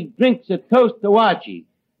everybody drinks a toast to Archie,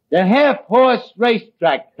 the half-horse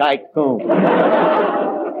racetrack tycoon.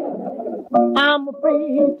 I'm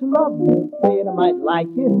afraid to love you, afraid I might like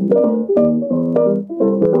it.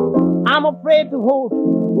 I'm afraid to hold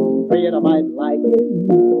you, afraid I might like it.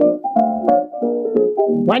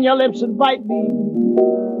 When your lips invite me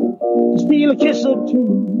to steal a kiss or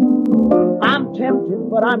two, I'm tempted,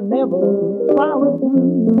 but I never follow through.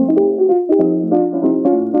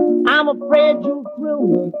 I'm afraid you'll thrill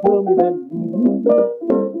me, then leave me.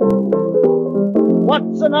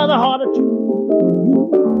 What's another heart or two?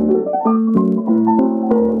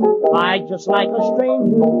 I just like a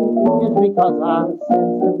stranger, it's because I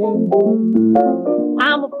sense the danger.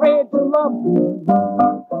 I'm afraid to love you,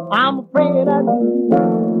 I'm afraid I do.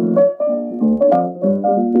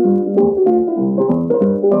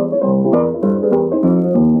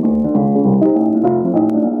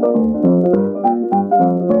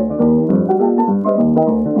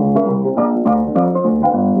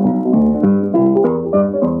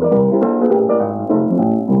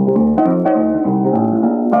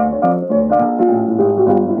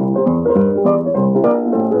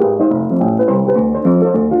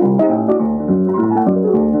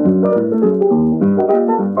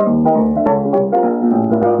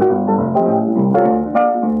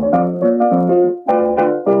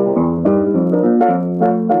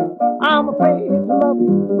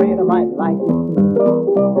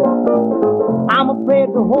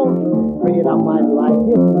 horse, afraid I might like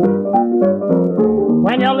it.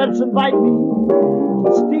 When your lips invite me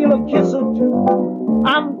to steal a kiss or two,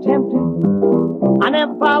 I'm tempted, I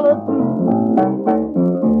never follow through.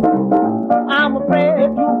 I'm afraid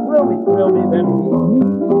you'll thrill me, then leave me.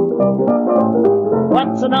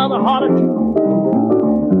 What's another heart or two?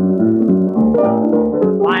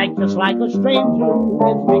 Like just like a stranger,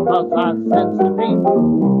 it's because I sense the danger.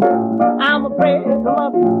 I'm afraid to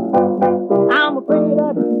love you, I'm afraid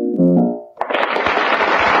I do.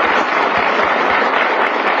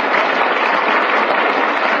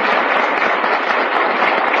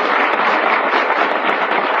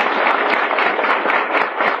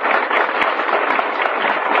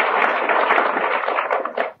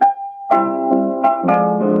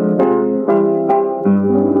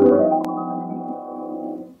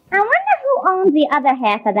 The other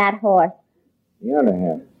half of that horse. The other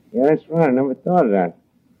half? Yeah, that's right. I never thought of that.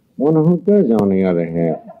 Wonder who does own the other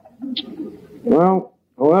half. Well,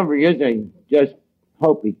 whoever he is, I just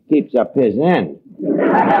hope he keeps up his end.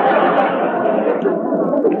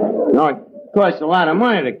 No, it costs a lot of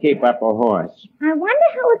money to keep up a horse. I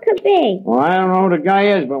wonder who it could be. Well, I don't know who the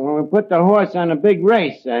guy is, but when we put the horse on a big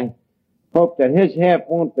race, I hope that his half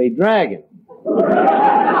won't be dragging.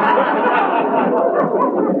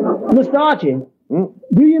 Mr. Archie,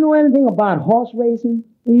 do you know anything about horse racing?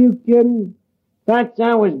 Are you kidding? That's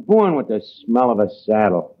I was born with the smell of a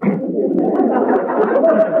saddle.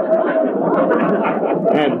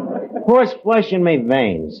 And horse flesh in my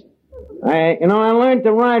veins. I learned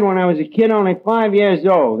to ride when I was a kid, only 5 years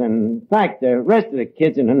old. And in fact, the rest of the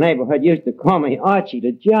kids in the neighborhood used to call me Archie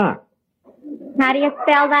the Jock. How do you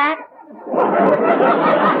spell that?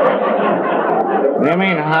 What do you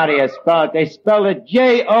mean, how do you spell it? They spell it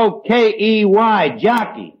Jokey,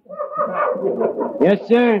 jockey. Yes,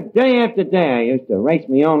 sir. Day after day, I used to race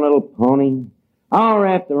my own little pony. Hour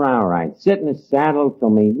after hour, I'd sit in the saddle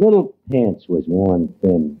till my little pants was worn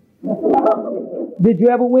thin. Did you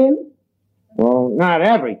ever win? Well, not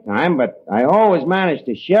every time, but I always managed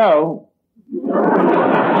to show.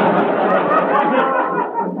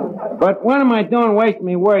 But what am I doing wasting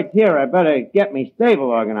me words here? I better get me stable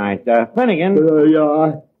organized. Finnegan.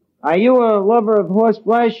 Yeah. Are you a lover of horse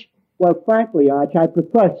flesh? Well, frankly, Arch, I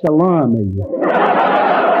prefer salami.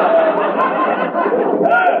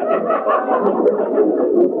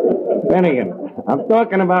 Finnegan, I'm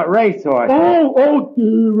talking about racehorses.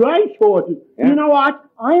 Racehorses. Yeah. You know, Arch,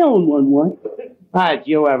 I own one once. How'd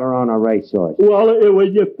you ever own a racehorse? Well, it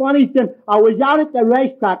was a funny thing. I was out at the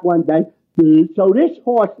racetrack one day. So this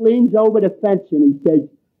horse leans over the fence and he says,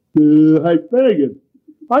 hey, Finnegan,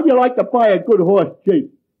 how'd you like to buy a good horse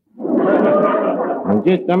cheap? Well,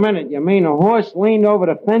 just a minute. You mean a horse leaned over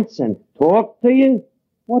the fence and talked to you?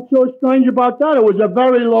 What's so strange about that? It was a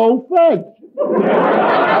very low fence.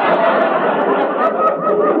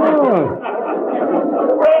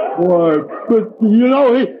 Boy, but, you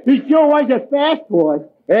know, he sure was a fast horse.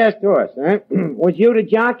 Fast horse, huh? Was you the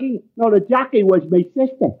jockey? No, the jockey was my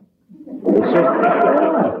sister.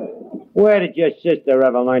 Where did your sister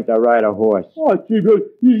ever learn to ride a horse? Oh,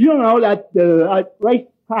 you know that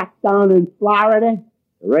racetrack down in Florida?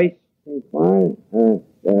 Race in Florida?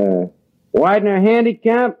 Widener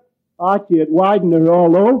Handicap? Archie, at Widener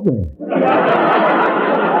all over.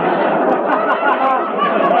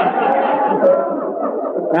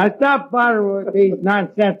 Now stop bothering with these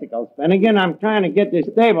nonsensicals, Finnegan. I'm trying to get this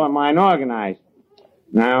stable of mine organized.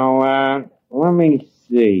 Now, let me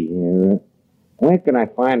see here. Where can I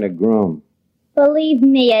find a groom? Believe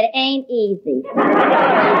me, it ain't easy.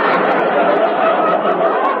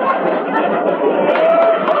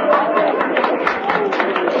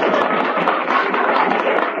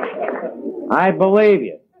 I believe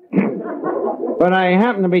you. But I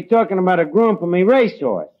happen to be talking about a groom for me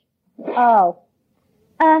racehorse. Oh.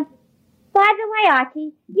 By the way,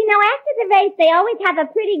 Archie, you know, after the race, they always have a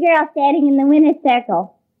pretty girl standing in the winner's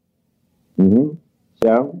circle. Mm-hmm.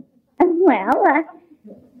 So? Well,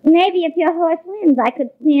 maybe if your horse wins, I could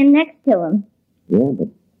stand next to him. Yeah, but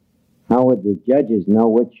how would the judges know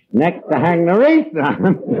which next to hang the wreath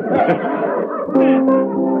on?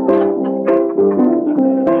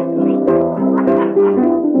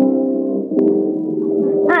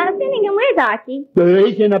 Finnegan, where's Archie?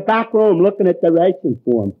 He's in the back room looking at the racing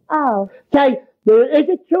form. Oh. Say, is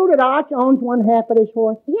it true that Arch owns one half of this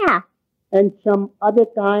horse? Yeah. And some other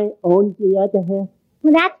guy owns the other half?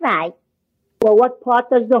 Well, that's right. Well, what part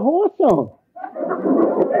does the horse own?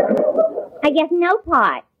 I guess no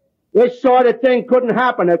part. This sort of thing couldn't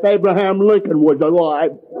happen if Abraham Lincoln was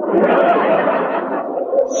alive.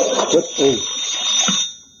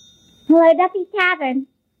 Hello, Duffy's Tavern.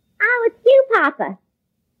 Oh, it's you, Papa.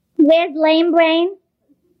 Where's Lame Brain?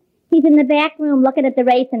 He's in the back room looking at the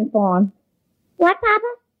racing form. What,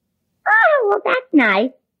 Papa? Oh, well, that's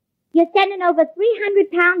nice. You're sending over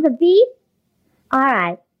 300 pounds of beef? All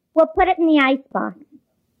right. We'll put it in the icebox.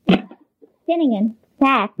 Finnegan,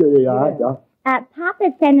 Pat.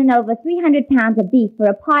 Papa's sending over 300 pounds of beef for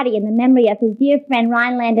a party in the memory of his dear friend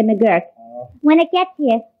Rhinelander McGurk. When it gets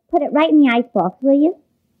here, put it right in the icebox, will you?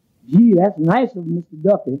 Gee, that's nice of Mr.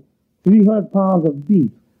 Duffy. 300 pounds of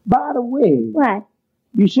beef. By the way. What?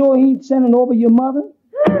 You sure he ain't sending over your mother?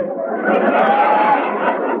 That's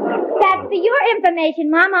for your information.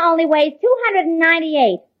 Mama only weighs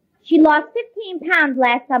 298. She lost 15 pounds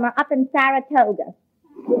last summer up in Saratoga.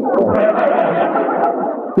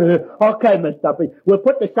 Okay, Miss Duffy. We'll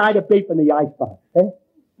put the side of beef in the icebox. Eh?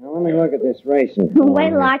 Now, let me look at this racing. Wait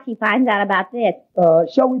till Archie finds out about this.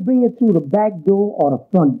 Shall we bring it through the back door or the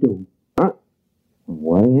front door? Huh?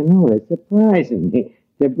 What do you know? They're surprising me.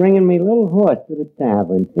 They're bringing me little horse to the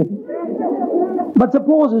tavern. But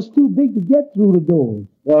suppose it's too big to get through the door.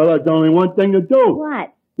 Well, there's only one thing to do.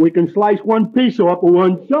 What? We can slice one piece off of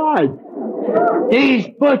one side. These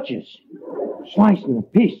butchers slicing a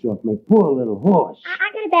piece off my poor little horse.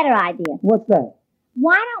 I got a better idea. What's that?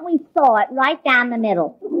 Why don't we saw it right down the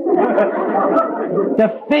middle? The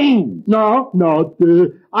fiend! No.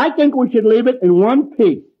 I think we should leave it in one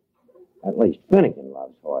piece. At least Finnegan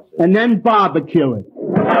loves horses. And then barbecue it.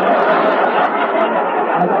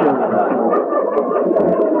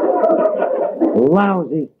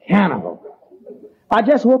 Lousy cannibal. I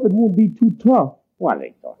just hope it won't be too tough. What are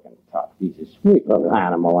they talking tough? He's a sweet little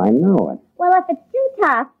animal, I know it. Well, if it's too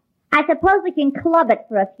tough, I suppose we can club it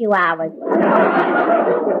for a few hours.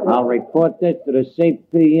 I'll report this to the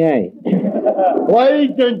CPA.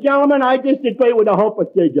 Ladies and gentlemen, I disagree with the whole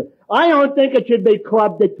procedure. I don't think it should be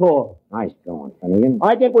clubbed at all. Nice going, Finnegan.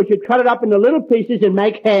 I think we should cut it up into little pieces and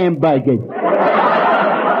make hamburgers.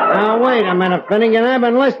 Now, wait a minute, Finnegan. I've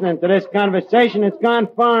been listening to this conversation. It's gone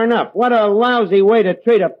far enough. What a lousy way to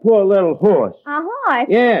treat a poor little horse. A horse?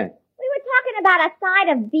 Yeah. We were talking about a side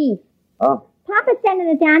of beef. Oh. Papa's sending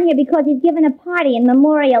it down here because he's giving a party in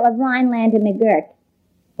memorial of Rhinelander McGurk.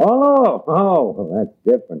 Oh, well, that's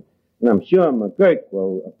different. And I'm sure McGurk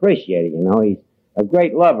will appreciate it, you know. He's a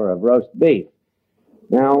great lover of roast beef.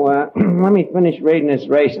 Now, let me finish reading this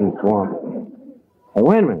racing form. Hey,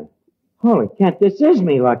 wait a minute. Holy cat, this is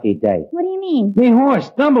me lucky day. What do you mean? Me horse,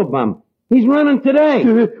 Stumblebum. He's running today.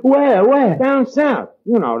 Where? Down south.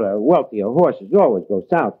 You know, the wealthier horses always go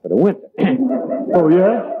south for the winter. Oh,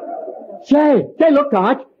 yeah? Say, look,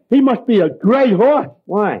 Arch. He must be a great horse.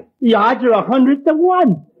 Why? The odds are 100 to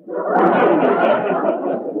 1.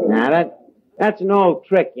 Now, that's an old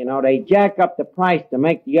trick, you know. They jack up the price to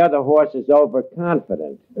make the other horses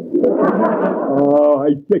overconfident. Oh,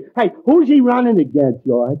 I see. Hey, who's he running against,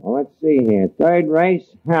 George? Well, let's see here. Third race,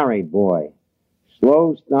 Harry Boy.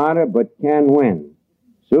 Slow starter, but can win.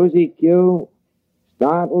 Susie Q.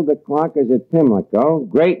 Startled the clockers at Pimlico.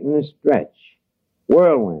 Great in the stretch.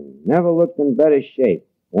 Whirlwind. Never looked in better shape.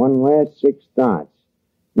 Won last 6 starts.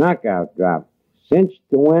 Knockout drop. Cinched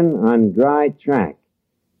to win on dry track.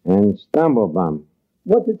 And Stumblebum.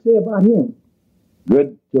 What's it say about him?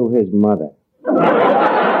 Good to his mother.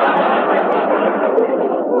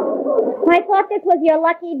 I thought this was your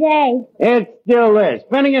lucky day. It still is.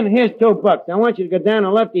 Finnegan, here's $2. I want you to go down to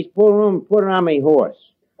Lefty's pool room and put it on me horse.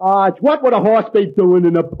 Arch, what would a horse be doing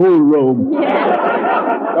in the pool room?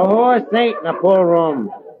 The horse ain't in the pool room.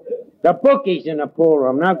 The bookie's in the pool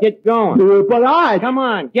room. Now get going. But Arch... Come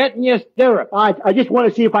on, get in your stirrup. Arch, I just want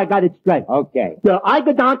to see if I got it straight. Okay. I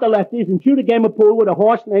go down to Lefty's and shoot a game of pool with a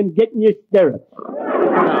horse named Get in Your Stirrup.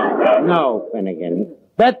 No, Finnegan.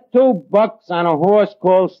 Bet $2 on a horse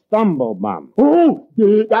called Stumblebum. Oh,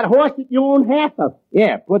 that horse that you own half of.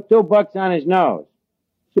 Yeah, put $2 on his nose.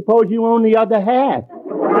 Suppose you own the other half.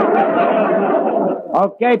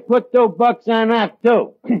 Okay, put $2 on that,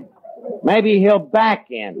 too. Maybe he'll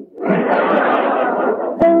back in.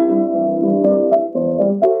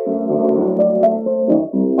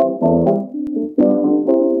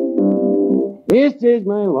 This is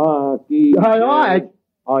my lucky... Hey, Arch.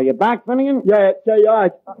 Oh, you back, Finnegan? Yeah, say,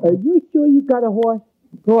 Arch, are you sure you got a horse?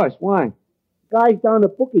 Of course, why? Guys down the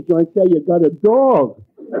bookie joint say you got a dog.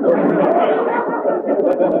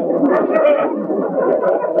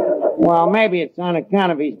 Well, maybe it's on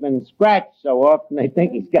account of he's been scratched so often they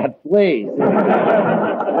think he's got fleas.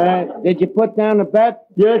 Did you put down the bet?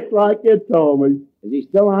 Just like you told me. Is he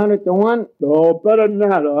still 100 to 1? No, better than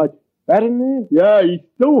that, Arch. Better than that? Yeah, he's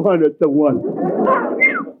 200 to 1.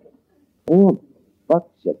 Oh,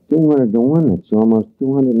 bucks at 200 to 1. It's almost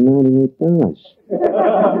 $298.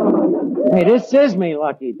 Hey, this is me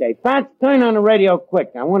lucky day. Fats, turn on the radio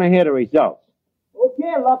quick. I want to hear the results.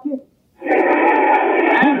 Okay, Lucky.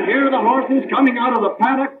 And here are the horses coming out of the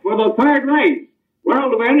paddock for the third race.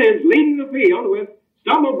 Whirlwind is leading the field with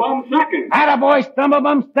Stumblebum second. Attaboy,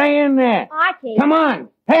 Stumblebum, stay in there. Archie. Come on,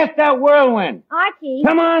 pass that Whirlwind. Archie.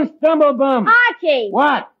 Come on, Stumblebum. Archie.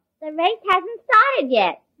 What? The race hasn't started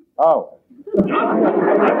yet. Oh. Just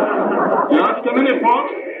a minute,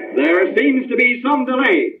 folks. There seems to be some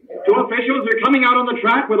delay. Two officials are coming out on the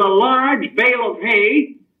track with a large bale of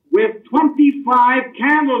hay with 25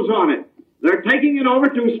 candles on it. They're taking it over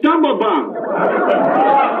to Stumblebum.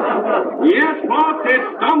 Yes, folks, it's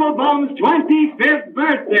Stumblebum's 25th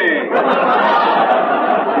birthday.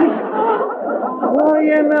 Well,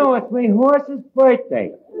 you know, it's me horse's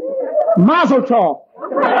birthday. Mazel tov.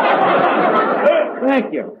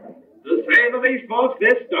 Thank you. To say the least, folks,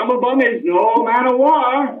 this Stumblebum is no man of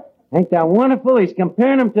war. Ain't that wonderful? He's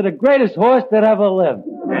comparing him to the greatest horse that ever lived.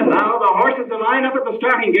 And now the horses are lined up at the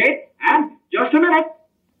starting gate, and just a minute.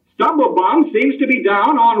 Stumblebum seems to be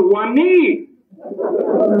down on one knee.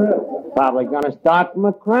 Probably gonna start from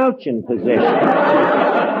a crouching position.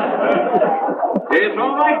 It's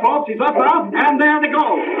all right, folks. He's up now, and there they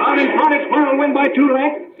go. Out in front is Whirlwind by 2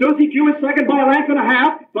 lengths. Susie Q is second by a length and a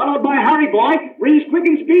half, followed by Harry Boy, Reese Quick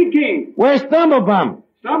and Speed King. Where's Stumblebum?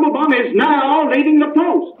 Stumblebum is now leading the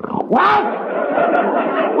post. What?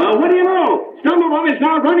 Well, what do you know? Stumblebum is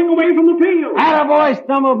now running away from the field. Attaboy,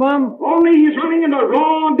 Stumblebum. Only he's running in the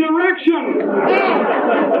wrong direction.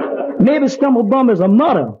 Maybe Stumblebum is a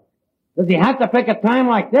nutter. Does he have to pick a time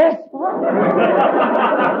like this?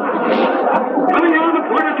 Coming on the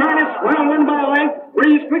quarter turn is Whirlwind by a length.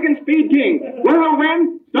 Reese Quick and Speed King.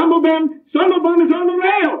 Whirlwind, Stumblebum is on the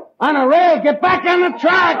rail. On a rail, get back on the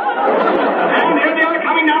track. And here they are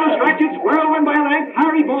coming down the stretch. It's Whirlwind by a length,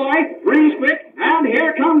 Harry Boy, Reese Quick, and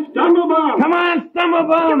here comes Stumblebum. Come on,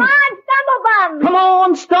 Stumblebum. Come on, Stumblebum. Come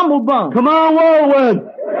on, Stumblebum. Come on, Whirlwind.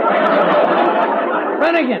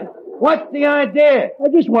 Finnegan, what's the idea? I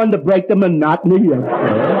just wanted to break the monotony.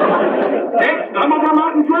 Take Stumblebum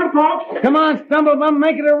out in front, folks. Come on, Stumblebum,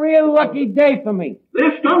 make it a real lucky day for me.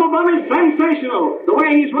 This Stumblebum is sensational. The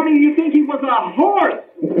way he's running, you think he was a horse.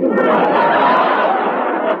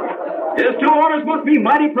 His two owners must be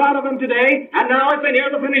mighty proud of him today. And now, as they near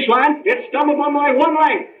the finish line, it's Stumblebum by 1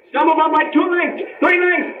 length, Stumblebum by 2 lengths, 3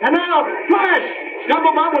 lengths, and now, flash!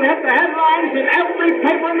 Stumblebum will hit the headlines in every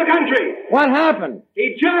paper in the country. What happened?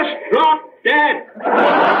 He just dropped dead.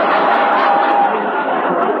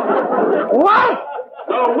 What?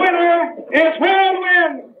 The winner is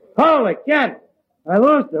Whirlwind. Holy cat. I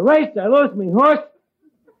lose the race, I lose me horse.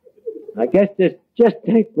 I guess this just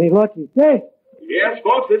ain't me lucky day. Yes,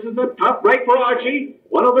 folks, this is a tough break for Archie,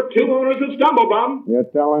 one of the two owners of Stumblebum. You're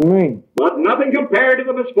telling me. But nothing compared to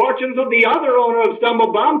the misfortunes of the other owner of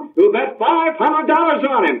Stumblebum, who bet $500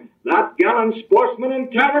 on him. That gallant sportsman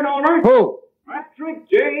and tavern owner. Who? Patrick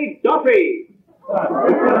J. Duffy.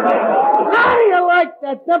 How do you like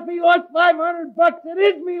that? Duffy lost $500. It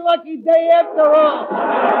is me lucky day after all.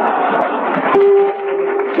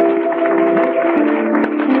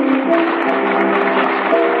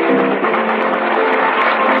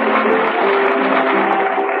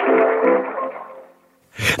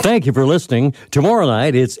 Thank you for listening. Tomorrow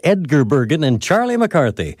night, it's Edgar Bergen and Charlie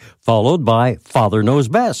McCarthy, followed by Father Knows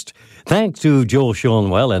Best. Thanks to Joel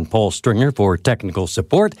Schoenwell and Paul Stringer for technical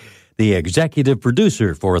support. The executive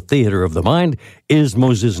producer for Theater of the Mind is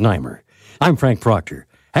Moses Neimer. I'm Frank Proctor.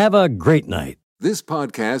 Have a great night. This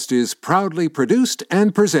podcast is proudly produced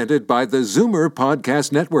and presented by the Zoomer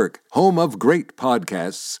Podcast Network, home of great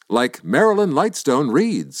podcasts like Marilyn Lightstone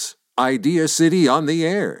Reads, Idea City on the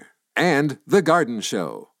Air, and The Garden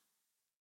Show.